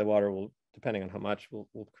think that the water will, depending on how much,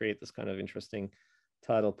 will create this kind of interesting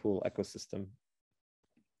tidal pool ecosystem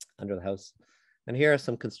under the house. And here are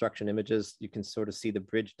some construction images. You can sort of see the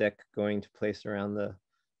bridge deck going to place around the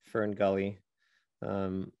fern gully.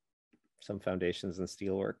 some foundations and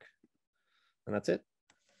steel work, and that's it.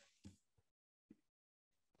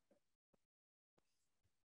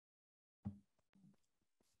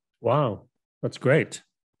 Wow, that's great.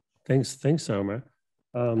 Thanks, Omer.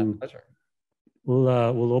 Pleasure.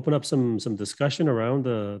 We'll open up some discussion around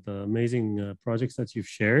the amazing projects that you've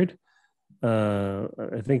shared.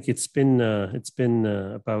 I think it's been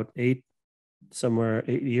about 8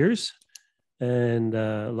 years, and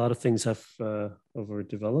a lot of things have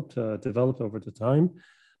developed over the time.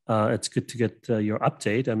 It's good to get your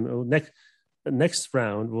update. Next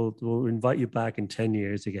round, we'll invite you back in 10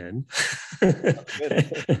 years again.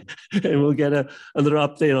 And we'll get another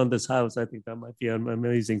update on this house. I think that might be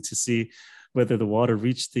amazing to see whether the water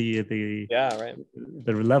reached the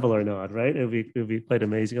level or not, right? It'll be quite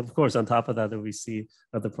amazing. Of course, on top of that, we see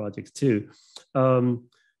other projects too. I'd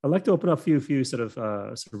like to open up a few sort of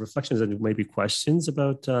reflections and maybe questions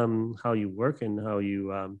about how you work and how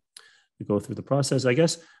you go through the process. I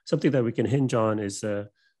guess something that we can hinge on is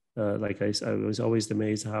like I was always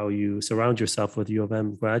amazed how you surround yourself with U of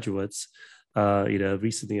M graduates.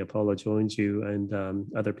 Recently Apollo joined you, and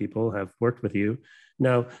other people have worked with you.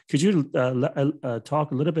 Now, could you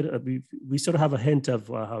talk a little bit? We sort of have a hint of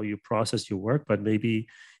how you process your work, but maybe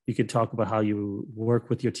you could talk about how you work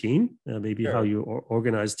with your team, maybe Sure. how you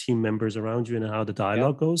organize team members around you, and how the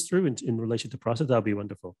dialogue goes through in relation to process. That would be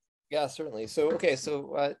wonderful. Yeah, certainly. So, okay,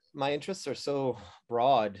 so my interests are so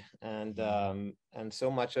broad, and so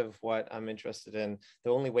much of what I'm interested in, the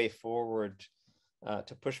only way forward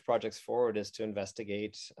to push projects forward is to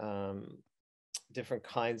investigate different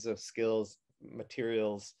kinds of skills,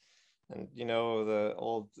 materials, and the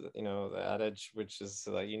old the adage, which is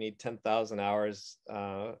you need 10,000 hours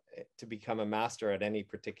to become a master at any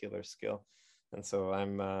particular skill. And so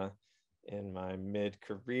I'm in my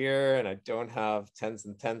mid-career, and I don't have tens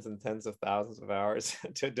and tens and tens of thousands of hours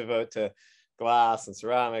to devote to glass and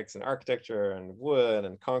ceramics and architecture and wood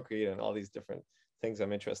and concrete and all these different things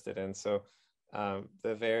I'm interested in. So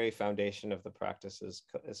the very foundation of the practice is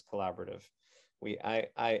collaborative.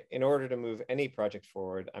 In order to move any project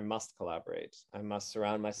forward, I must collaborate. I must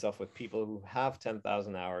surround myself with people who have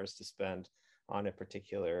 10,000 hours to spend on a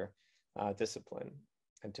particular discipline,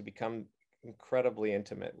 and to become incredibly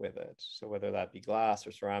intimate with it. So whether that be glass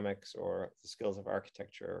or ceramics or the skills of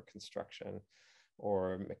architecture or construction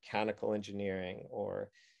or mechanical engineering or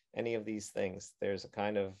any of these things, there's a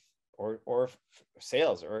kind of or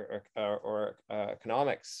sales or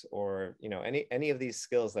economics, or any of these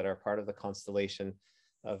skills that are part of the constellation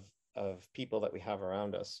of people that we have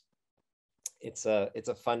around us. It's a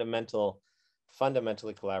fundamentally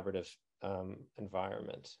collaborative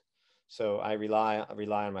environment. So I rely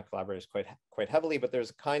on my collaborators quite heavily, but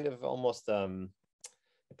there's kind of almost a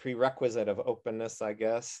prerequisite of openness, I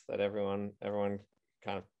guess, that everyone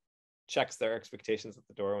kind of checks their expectations at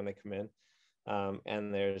the door when they come in.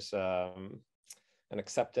 And there's an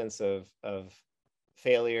acceptance of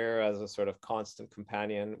failure as a sort of constant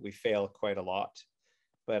companion. We fail quite a lot,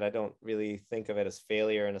 but I don't really think of it as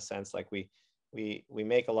failure in a sense like we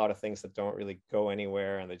make a lot of things that don't really go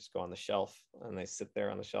anywhere, and they just go on the shelf, and they sit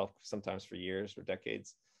there on the shelf sometimes for years or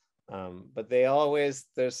decades. But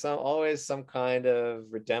there's always some kind of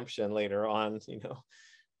redemption later on,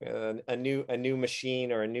 a new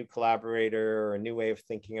machine or a new collaborator or a new way of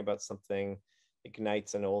thinking about something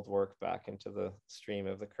ignites an old work back into the stream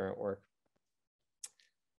of the current work.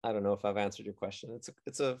 I don't know if I've answered your question.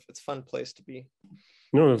 It's a fun place to be.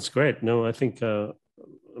 No, that's great. No, I think I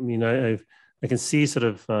can see sort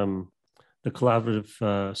of the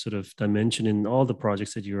collaborative sort of dimension in all the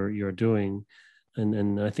projects that you're doing,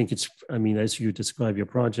 and I think it's, as you describe your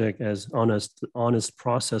project as honest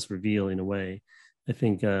process reveal in a way. I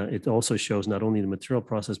think it also shows not only the material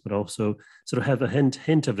process, but also sort of have a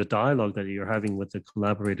hint of the dialogue that you're having with the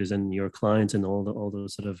collaborators and your clients and all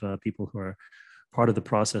those sort of people who are part of the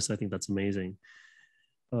process. I think that's amazing.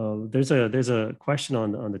 There's a question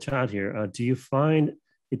on the chat here. Do you find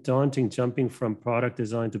it daunting jumping from product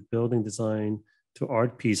design to building design to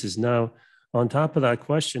art pieces? Now, on top of that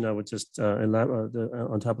question, I would just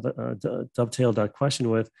on top of that, dovetail that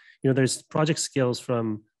question with, there's project skills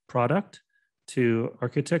from product to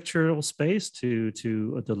architectural space to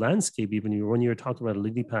the landscape. Even when you're talking about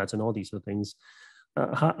lily pads and all these sort of things,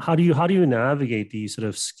 how do you navigate these sort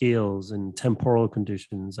of scales and temporal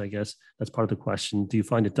conditions? I guess that's part of the question. Do you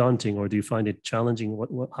find it daunting, or do you find it challenging?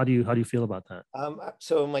 How do you feel about that?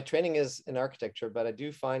 So my training is in architecture, but I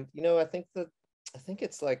do find, I think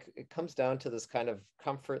it's like, it comes down to this kind of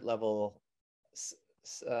comfort level.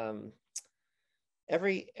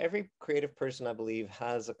 Every creative person, I believe,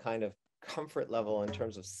 has a kind of comfort level in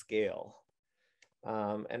terms of scale.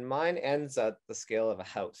 And mine ends at the scale of a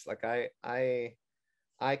house. Like I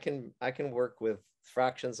can work with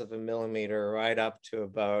fractions of a millimeter right up to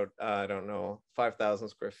about, I don't know, 5,000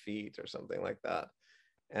 square feet or something like that.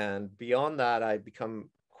 And beyond that, I become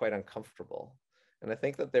quite uncomfortable. And I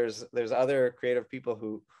think that there's other creative people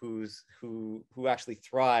who actually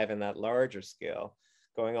thrive in that larger scale,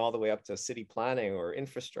 going all the way up to city planning or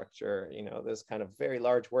infrastructure. You know, there's kind of very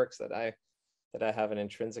large works that I have an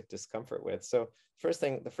intrinsic discomfort with. So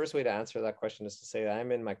the first way to answer that question is to say that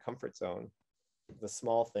I'm in my comfort zone. The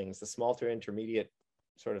small things, the small to intermediate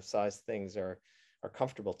sort of size things are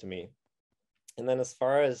comfortable to me. And then as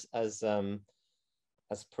far as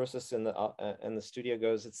process in the studio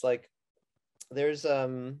goes, it's like there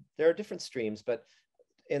are different streams, but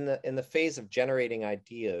in the phase of generating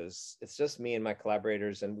ideas, it's just me and my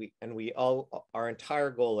collaborators, and we all, our entire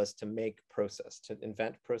goal is to make process, to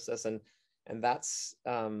invent process, and that's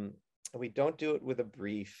we don't do it with a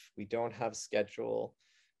brief, we don't have schedule,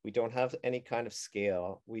 we don't have any kind of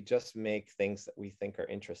scale, we just make things that we think are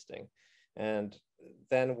interesting. And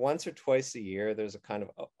then once or twice a year, there's a kind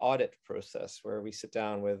of audit process where we sit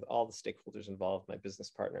down with all the stakeholders involved, my business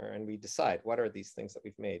partner, and we decide what are these things that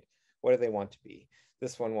we've made? What do they want to be?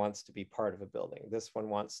 This one wants to be part of a building. This one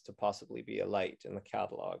wants to possibly be a light in the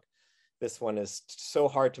catalog. This one is so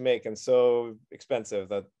hard to make and so expensive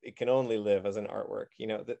that it can only live as an artwork. You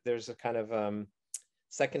know, there's a kind of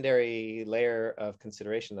secondary layer of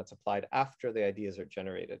consideration that's applied after the ideas are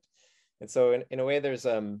generated. And so in a way, there's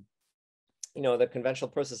you know, the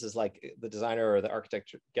conventional process is like the designer or the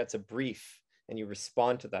architect gets a brief and you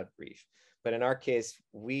respond to that brief. But in our case,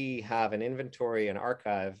 we have an inventory, an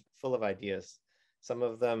archive full of ideas. Some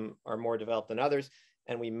of them are more developed than others,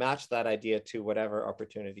 and we match that idea to whatever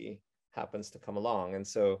opportunity happens to come along. And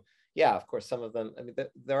so, yeah, of course, some of them, I mean,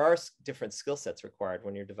 there are different skill sets required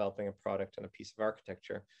when you're developing a product and a piece of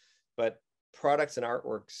architecture, but products and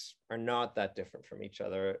artworks are not that different from each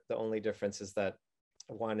other. The only difference is that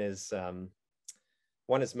one is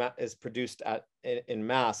produced in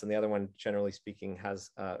mass, and the other one, generally speaking, has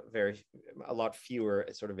a lot fewer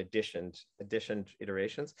sort of additioned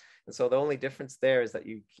iterations. And so the only difference there is that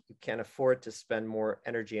you can afford to spend more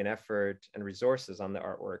energy and effort and resources on the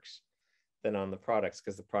artworks than on the products,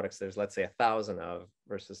 because the products there's, let's say, 1,000 of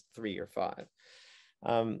versus 3 or 5.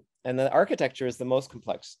 And the architecture is the most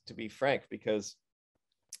complex, to be frank, because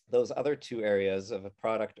those other two areas of a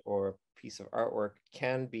product or piece of artwork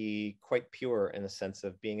can be quite pure in the sense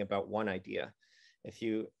of being about one idea. If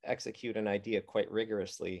you execute an idea quite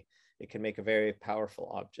rigorously, it can make a very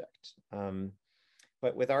powerful object.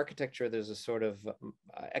 But with architecture, there's a sort of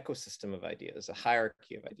ecosystem of ideas, a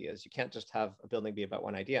hierarchy of ideas. You can't just have a building be about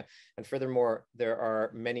one idea. And furthermore, there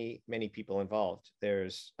are many, many people involved.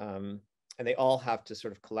 There's, and they all have to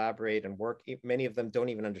sort of collaborate and work. Many of them don't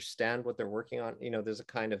even understand what they're working on. You know, there's a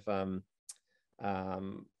kind of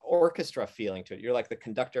orchestra feeling to it. You're like the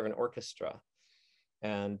conductor of an orchestra.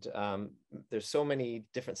 And there's so many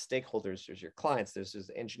different stakeholders. There's your clients, there's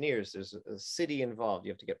engineers, there's a city involved.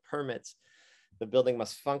 You have to get permits. The building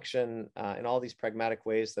must function in all these pragmatic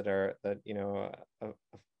ways that you know,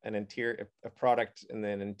 a product in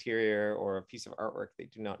an interior or a piece of artwork they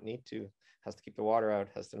do not need to, has to keep the water out,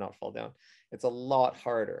 has to not fall down. It's a lot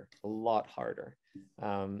harder.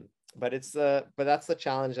 But that's the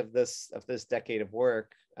challenge of this decade of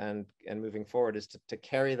work and moving forward, is to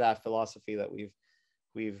carry that philosophy that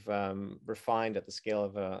we've refined at the scale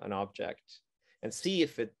of an object, and see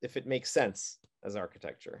if it makes sense as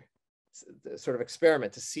architecture. Sort of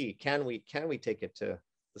experiment to see, can we take it to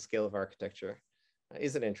the scale of architecture?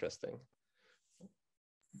 Is it interesting?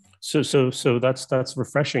 So that's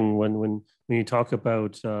refreshing when you talk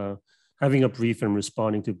about having a brief and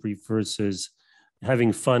responding to brief versus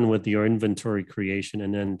having fun with your inventory creation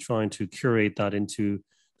and then trying to curate that into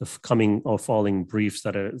the coming or falling briefs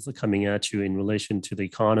that are coming at you in relation to the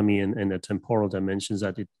economy and the temporal dimensions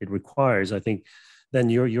that it requires. I think then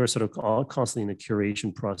you're sort of constantly in the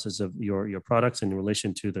curation process of your products in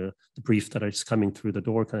relation to the brief that is coming through the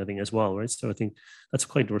door, kind of thing as well, right? So I think that's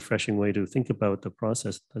quite a refreshing way to think about the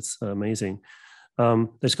process. That's amazing.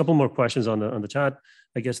 There's a couple more questions on the chat.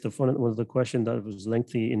 I guess one of the question that was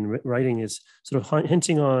lengthy in writing is sort of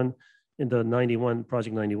hinting on in the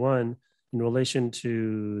Project 91 in relation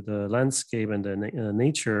to the landscape and the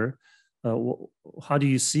nature. How do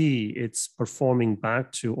you see it's performing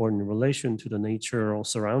back to or in relation to the nature or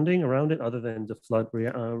surrounding around it, other than the flood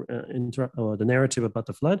or the narrative about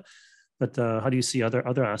the flood? But how do you see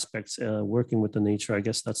other aspects working with the nature? I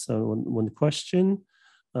guess that's one question.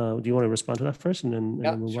 Do you want to respond to that first, and then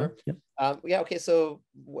Yeah, move sure. on? Yeah. Yeah. Okay. So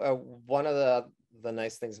one of the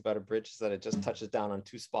nice things about a bridge is that it just touches down on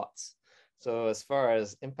 2 spots. So as far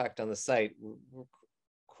as impact on the site, we're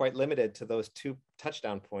quite limited to those 2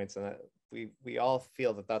 touchdown points, and we all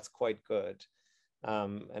feel that that's quite good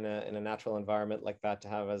in a natural environment like that, to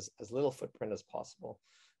have as little footprint as possible.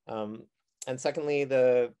 And secondly,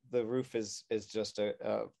 the roof is just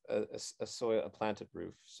a planted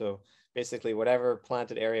roof. So basically, whatever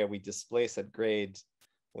planted area we displace at grade,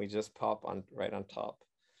 we just pop on right on top.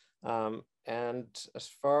 And as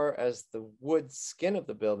far as the wood skin of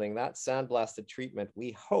the building, that sandblasted treatment,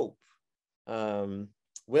 we hope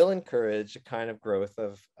will encourage a kind of growth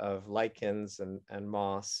of lichens and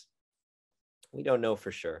moss. We don't know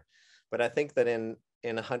for sure, but I think that in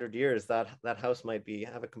 100 years, that house might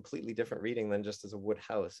have a completely different reading than just as a wood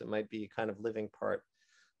house. It might be kind of living part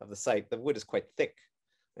of the site. The wood is quite thick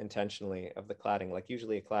intentionally of the cladding. Like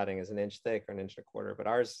usually a cladding is 1 inch thick or 1.25 inches, but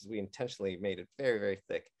ours, we intentionally made it very, very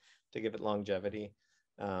thick to give it longevity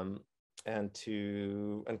and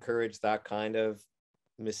to encourage that kind of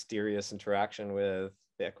mysterious interaction with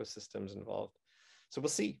the ecosystems involved. So we'll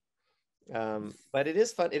see. But it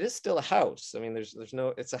is fun. It is still a house. I mean, there's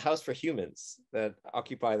no, it's a house for humans that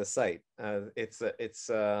occupy the site. It's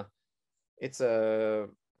a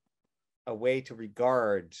way to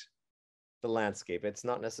regard the landscape. It's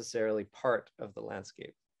not necessarily part of the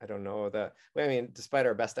landscape. I don't know that. I mean, despite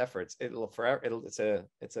our best efforts, it's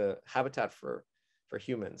a habitat for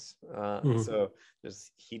humans. So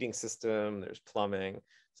there's heating system, there's plumbing,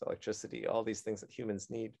 there's electricity, all these things that humans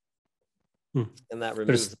need. And that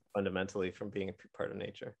removes it fundamentally from being a part of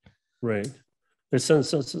nature. Right. There's some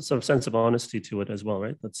sense of honesty to it as well,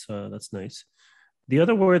 right? That's nice. The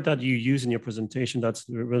other word that you use in your presentation that's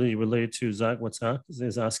really related to Zach, what Zach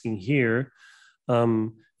is asking here,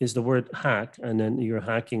 is the word hack. And then you're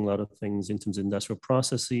hacking a lot of things in terms of industrial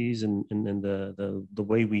processes and the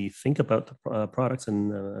way we think about the products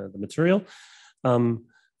and the material.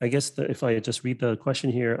 I guess if I just read the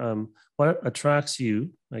question here, what attracts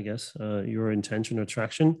you, I guess, your intention or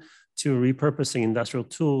attraction to repurposing industrial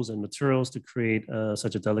tools and materials to create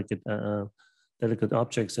such a delicate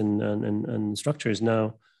objects and structures?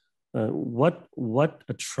 Now, what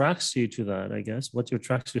attracts you to that, I guess? What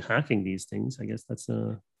attracts you hacking these things? I guess that's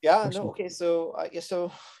a question. No, okay, so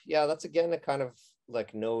that's again a kind of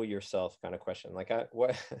like know yourself kind of question. Like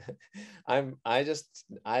I just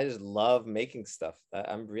love making stuff.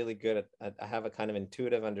 I'm really good at I have a kind of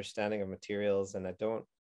intuitive understanding of materials, and I don't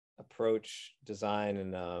approach design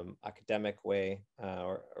in academic way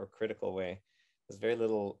or critical way. There's very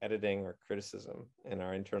little editing or criticism in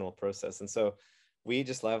our internal process, and so we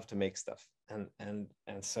just love to make stuff. And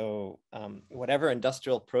so whatever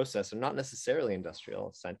industrial process, or not necessarily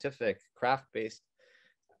industrial, scientific, craft-based,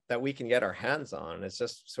 that we can get our hands on, it's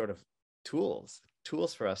just sort of tools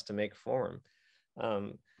for us to make form.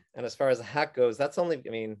 And as far as a hack goes, that's only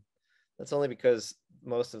because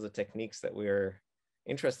most of the techniques that we're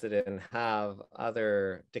interested in have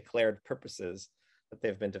other declared purposes that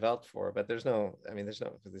they've been developed for. But there's no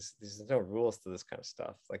rules to this kind of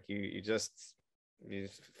stuff. Like you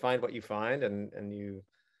find what you find and you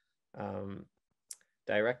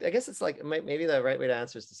direct. I guess it's like, maybe the right way to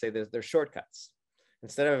answer is to say there's shortcuts.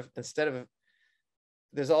 Instead of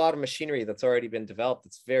there's a lot of machinery that's already been developed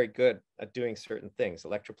that's very good at doing certain things.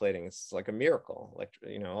 Electroplating, it's like a miracle.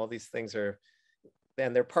 All these things are,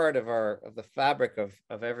 and they're part of the fabric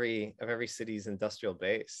of every city's industrial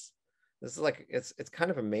base. This is like, it's kind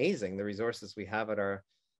of amazing, the resources we have at our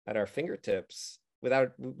fingertips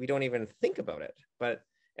we don't even think about it. But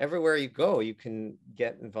everywhere you go, you can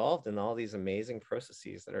get involved in all these amazing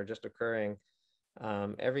processes that are just occurring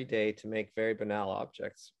every day to make very banal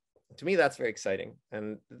objects. To me, that's very exciting,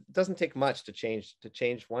 and it doesn't take much to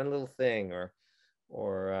change one little thing or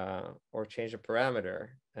change a parameter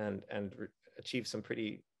and achieve some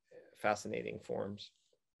pretty fascinating forms.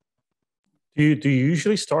 Do you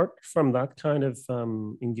usually start from that kind of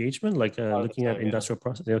engagement, like looking at industrial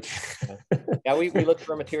process? Okay. Yeah, we look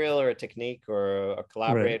for a material or a technique or a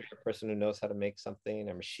collaborator, right. A person who knows how to make something,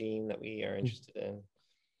 a machine that we are interested in.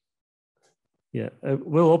 Yeah,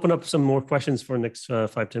 we'll open up some more questions for the next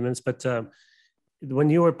 5-10 minutes. But when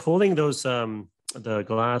you were pulling those the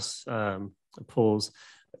glass pulls,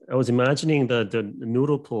 I was imagining the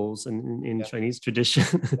noodle pulls in Chinese tradition.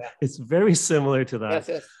 Yeah. It's very similar to that.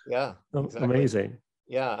 Yes. Yeah. Exactly. Amazing.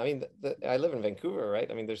 Yeah, I mean, I live in Vancouver, right?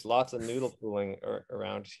 I mean, there's lots of noodle pulling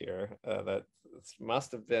around here that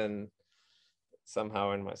must have been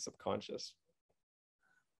somehow in my subconscious.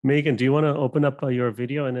 Megan, do you want to open up your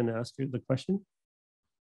video and then ask you the question?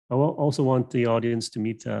 I also want the audience to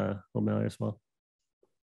meet Omer as well.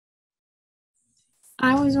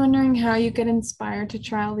 I was wondering how you get inspired to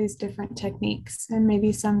try all these different techniques, and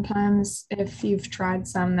maybe sometimes if you've tried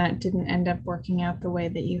some that didn't end up working out the way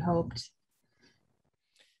that you hoped.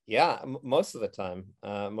 Yeah, most of the time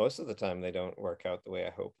they don't work out the way I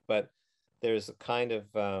hope. But there's a kind of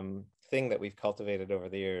thing that we've cultivated over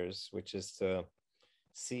the years, which is to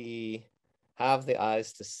see, have the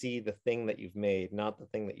eyes to see the thing that you've made, not the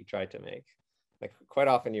thing that you tried to make. Like quite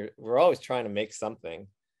often, we're always trying to make something,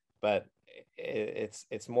 but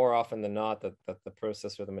it's more often than not that the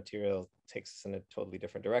process or the material takes us in a totally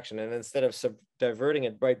different direction. And instead of diverting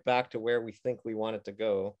it right back to where we think we want it to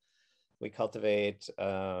go, we cultivate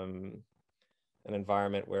an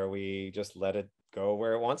environment where we just let it go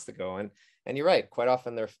where it wants to go. And you're right, quite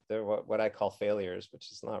often they're what I call failures,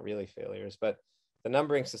 which is not really failures. But the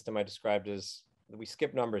numbering system I described is, we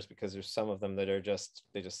skip numbers because there's some of them that are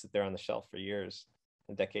they just sit there on the shelf for years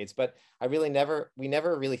and decades. But we never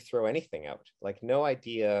really throw anything out. Like no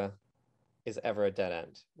idea is ever a dead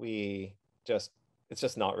end. It's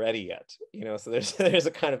just not ready yet, so there's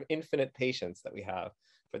a kind of infinite patience that we have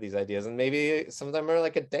for these ideas. And maybe some of them are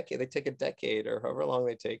like a decade, they take a decade or however long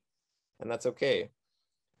they take, and that's okay.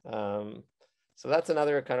 So that's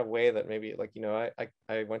another kind of way that maybe, like,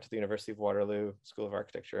 I went to the University of Waterloo School of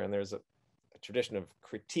Architecture, and there's a tradition of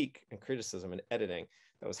critique and criticism and editing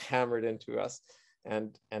that was hammered into us.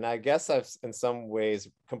 And I guess I've in some ways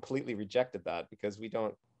completely rejected that, because we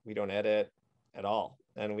don't edit at all.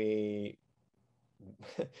 And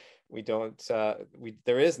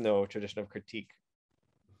there is no tradition of critique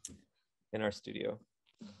in our studio.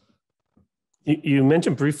 You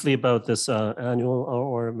mentioned briefly about this annual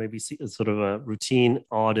or maybe sort of a routine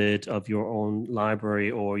audit of your own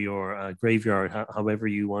library or your graveyard, however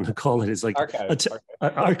you want to call it. It's like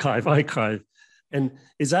archive. And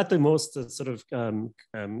is that the most sort of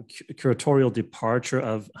curatorial departure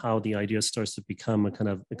of how the idea starts to become a kind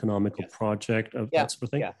of economical project of that sort of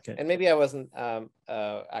thing? Yeah. Okay. And maybe I wasn't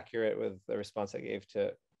accurate with the response I gave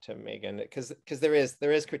to Megan, because there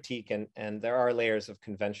is critique, and there are layers of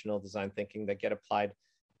conventional design thinking that get applied,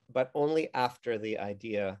 but only after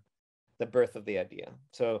the birth of the idea.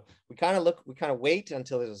 So we kind of wait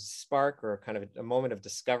until there's a spark or kind of a moment of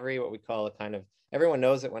discovery, what we call a kind of, everyone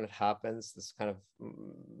knows it when it happens, this kind of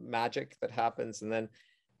magic that happens. And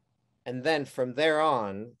then from there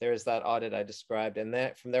on, there's that audit I described. And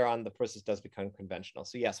then from there on, the process does become conventional.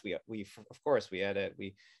 So yes, we of course we edit,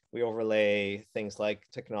 we overlay things like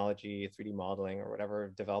technology, 3D modeling, or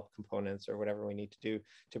whatever, develop components or whatever we need to do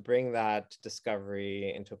to bring that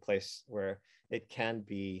discovery into a place where it can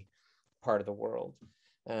be part of the world.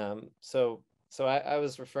 So I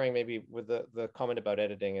was referring, maybe with the comment about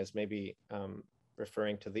editing, is maybe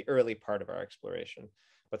referring to the early part of our exploration,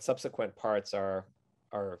 but subsequent parts are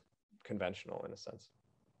conventional in a sense.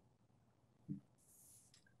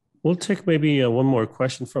 We'll take maybe one more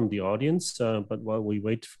question from the audience, but while we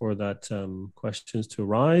wait for that questions to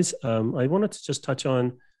arise, I wanted to just touch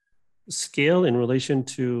on scale in relation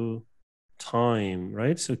to time,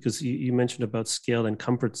 right? So because you mentioned about scale and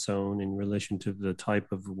comfort zone in relation to the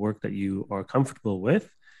type of work that you are comfortable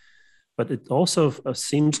with, but it also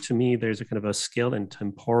seems to me there's a kind of a scale and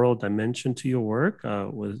temporal dimension to your work,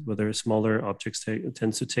 whether smaller objects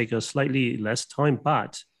tends to take a slightly less time,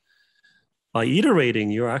 but by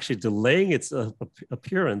iterating, you're actually delaying its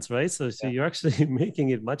appearance, right? So you're actually making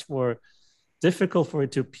it much more difficult for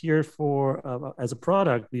it to appear as a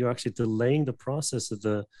product. You're actually delaying the process of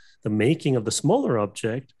the making of the smaller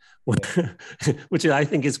object, which I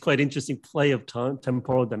think is quite interesting play of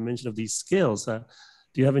temporal dimension of these scales.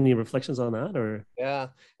 Do you have any reflections on that? Or yeah,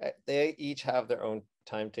 they each have their own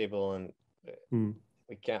timetable, and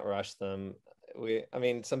we can't rush them. I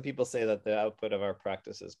mean, some people say that the output of our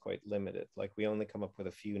practice is quite limited. Like we only come up with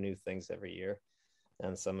a few new things every year,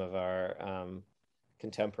 and some of our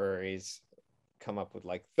contemporaries come up with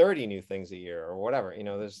like 30 new things a year or whatever.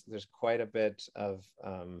 There's quite a bit of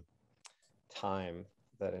time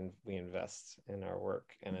that we invest in our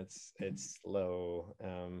work, and it's slow.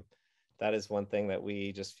 That is one thing that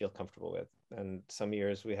we just feel comfortable with. And some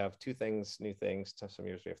years we have 2 things, new things. Some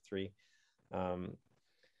years we have 3.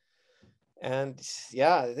 And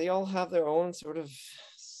yeah, they all have their own sort of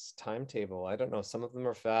timetable. I don't know. Some of them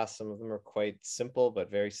are fast. Some of them are quite simple, but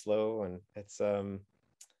very slow. And it's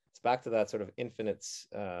back to that sort of infinite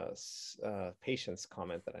patience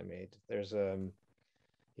comment that I made. There's you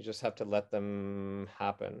just have to let them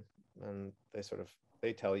happen, and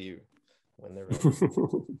they tell you when they're ready.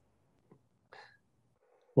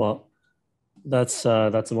 Well, that's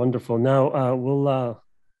wonderful. Now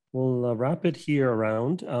we'll wrap it here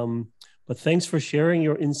around. But thanks for sharing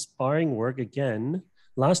your inspiring work again.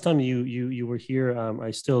 last time you were here,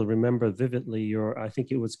 I still remember vividly I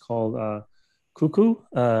think it was called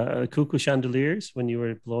cuckoo chandeliers, when you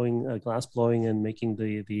were blowing glass blowing and making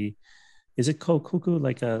the is it called cuckoo,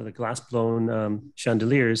 like the glass blown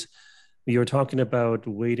chandeliers. You were talking about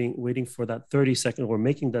waiting for that 30-second, or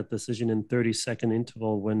making that decision in 30-second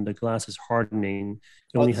interval when the glass is hardening.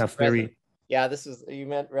 You only have very yeah, this is, you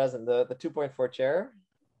meant resin, the 2.4 chair.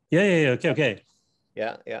 yeah okay.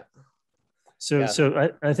 Yeah. So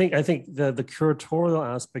I think the curatorial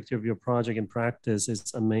aspect of your project and practice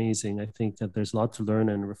is amazing. I think that there's a lot to learn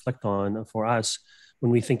and reflect on for us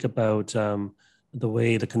when we think about the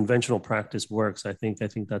way the conventional practice works. I think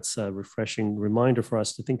that's a refreshing reminder for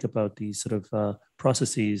us to think about these sort of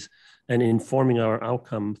processes and informing our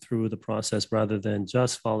outcome through the process, rather than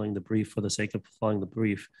just following the brief for the sake of following the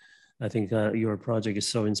brief. I think your project is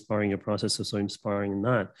so inspiring. Your process is so inspiring in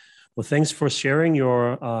that. Well, thanks for sharing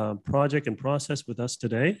your project and process with us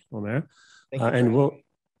today, Omer. And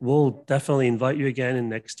we'll definitely invite you again in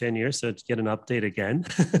the next 10 years to get an update again.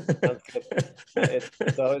 Sounds good.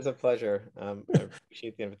 It's always a pleasure. I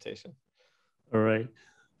appreciate the invitation. All right.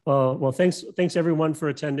 Well, thanks everyone for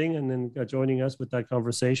attending and then joining us with that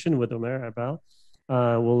conversation with Omer Arbel.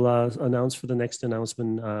 We'll announce for the next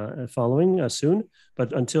announcement following soon.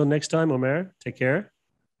 But until next time, Omer, take care.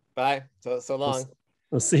 Bye. So long.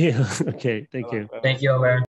 We'll see you. Okay. Thank you. Thank you, Omer.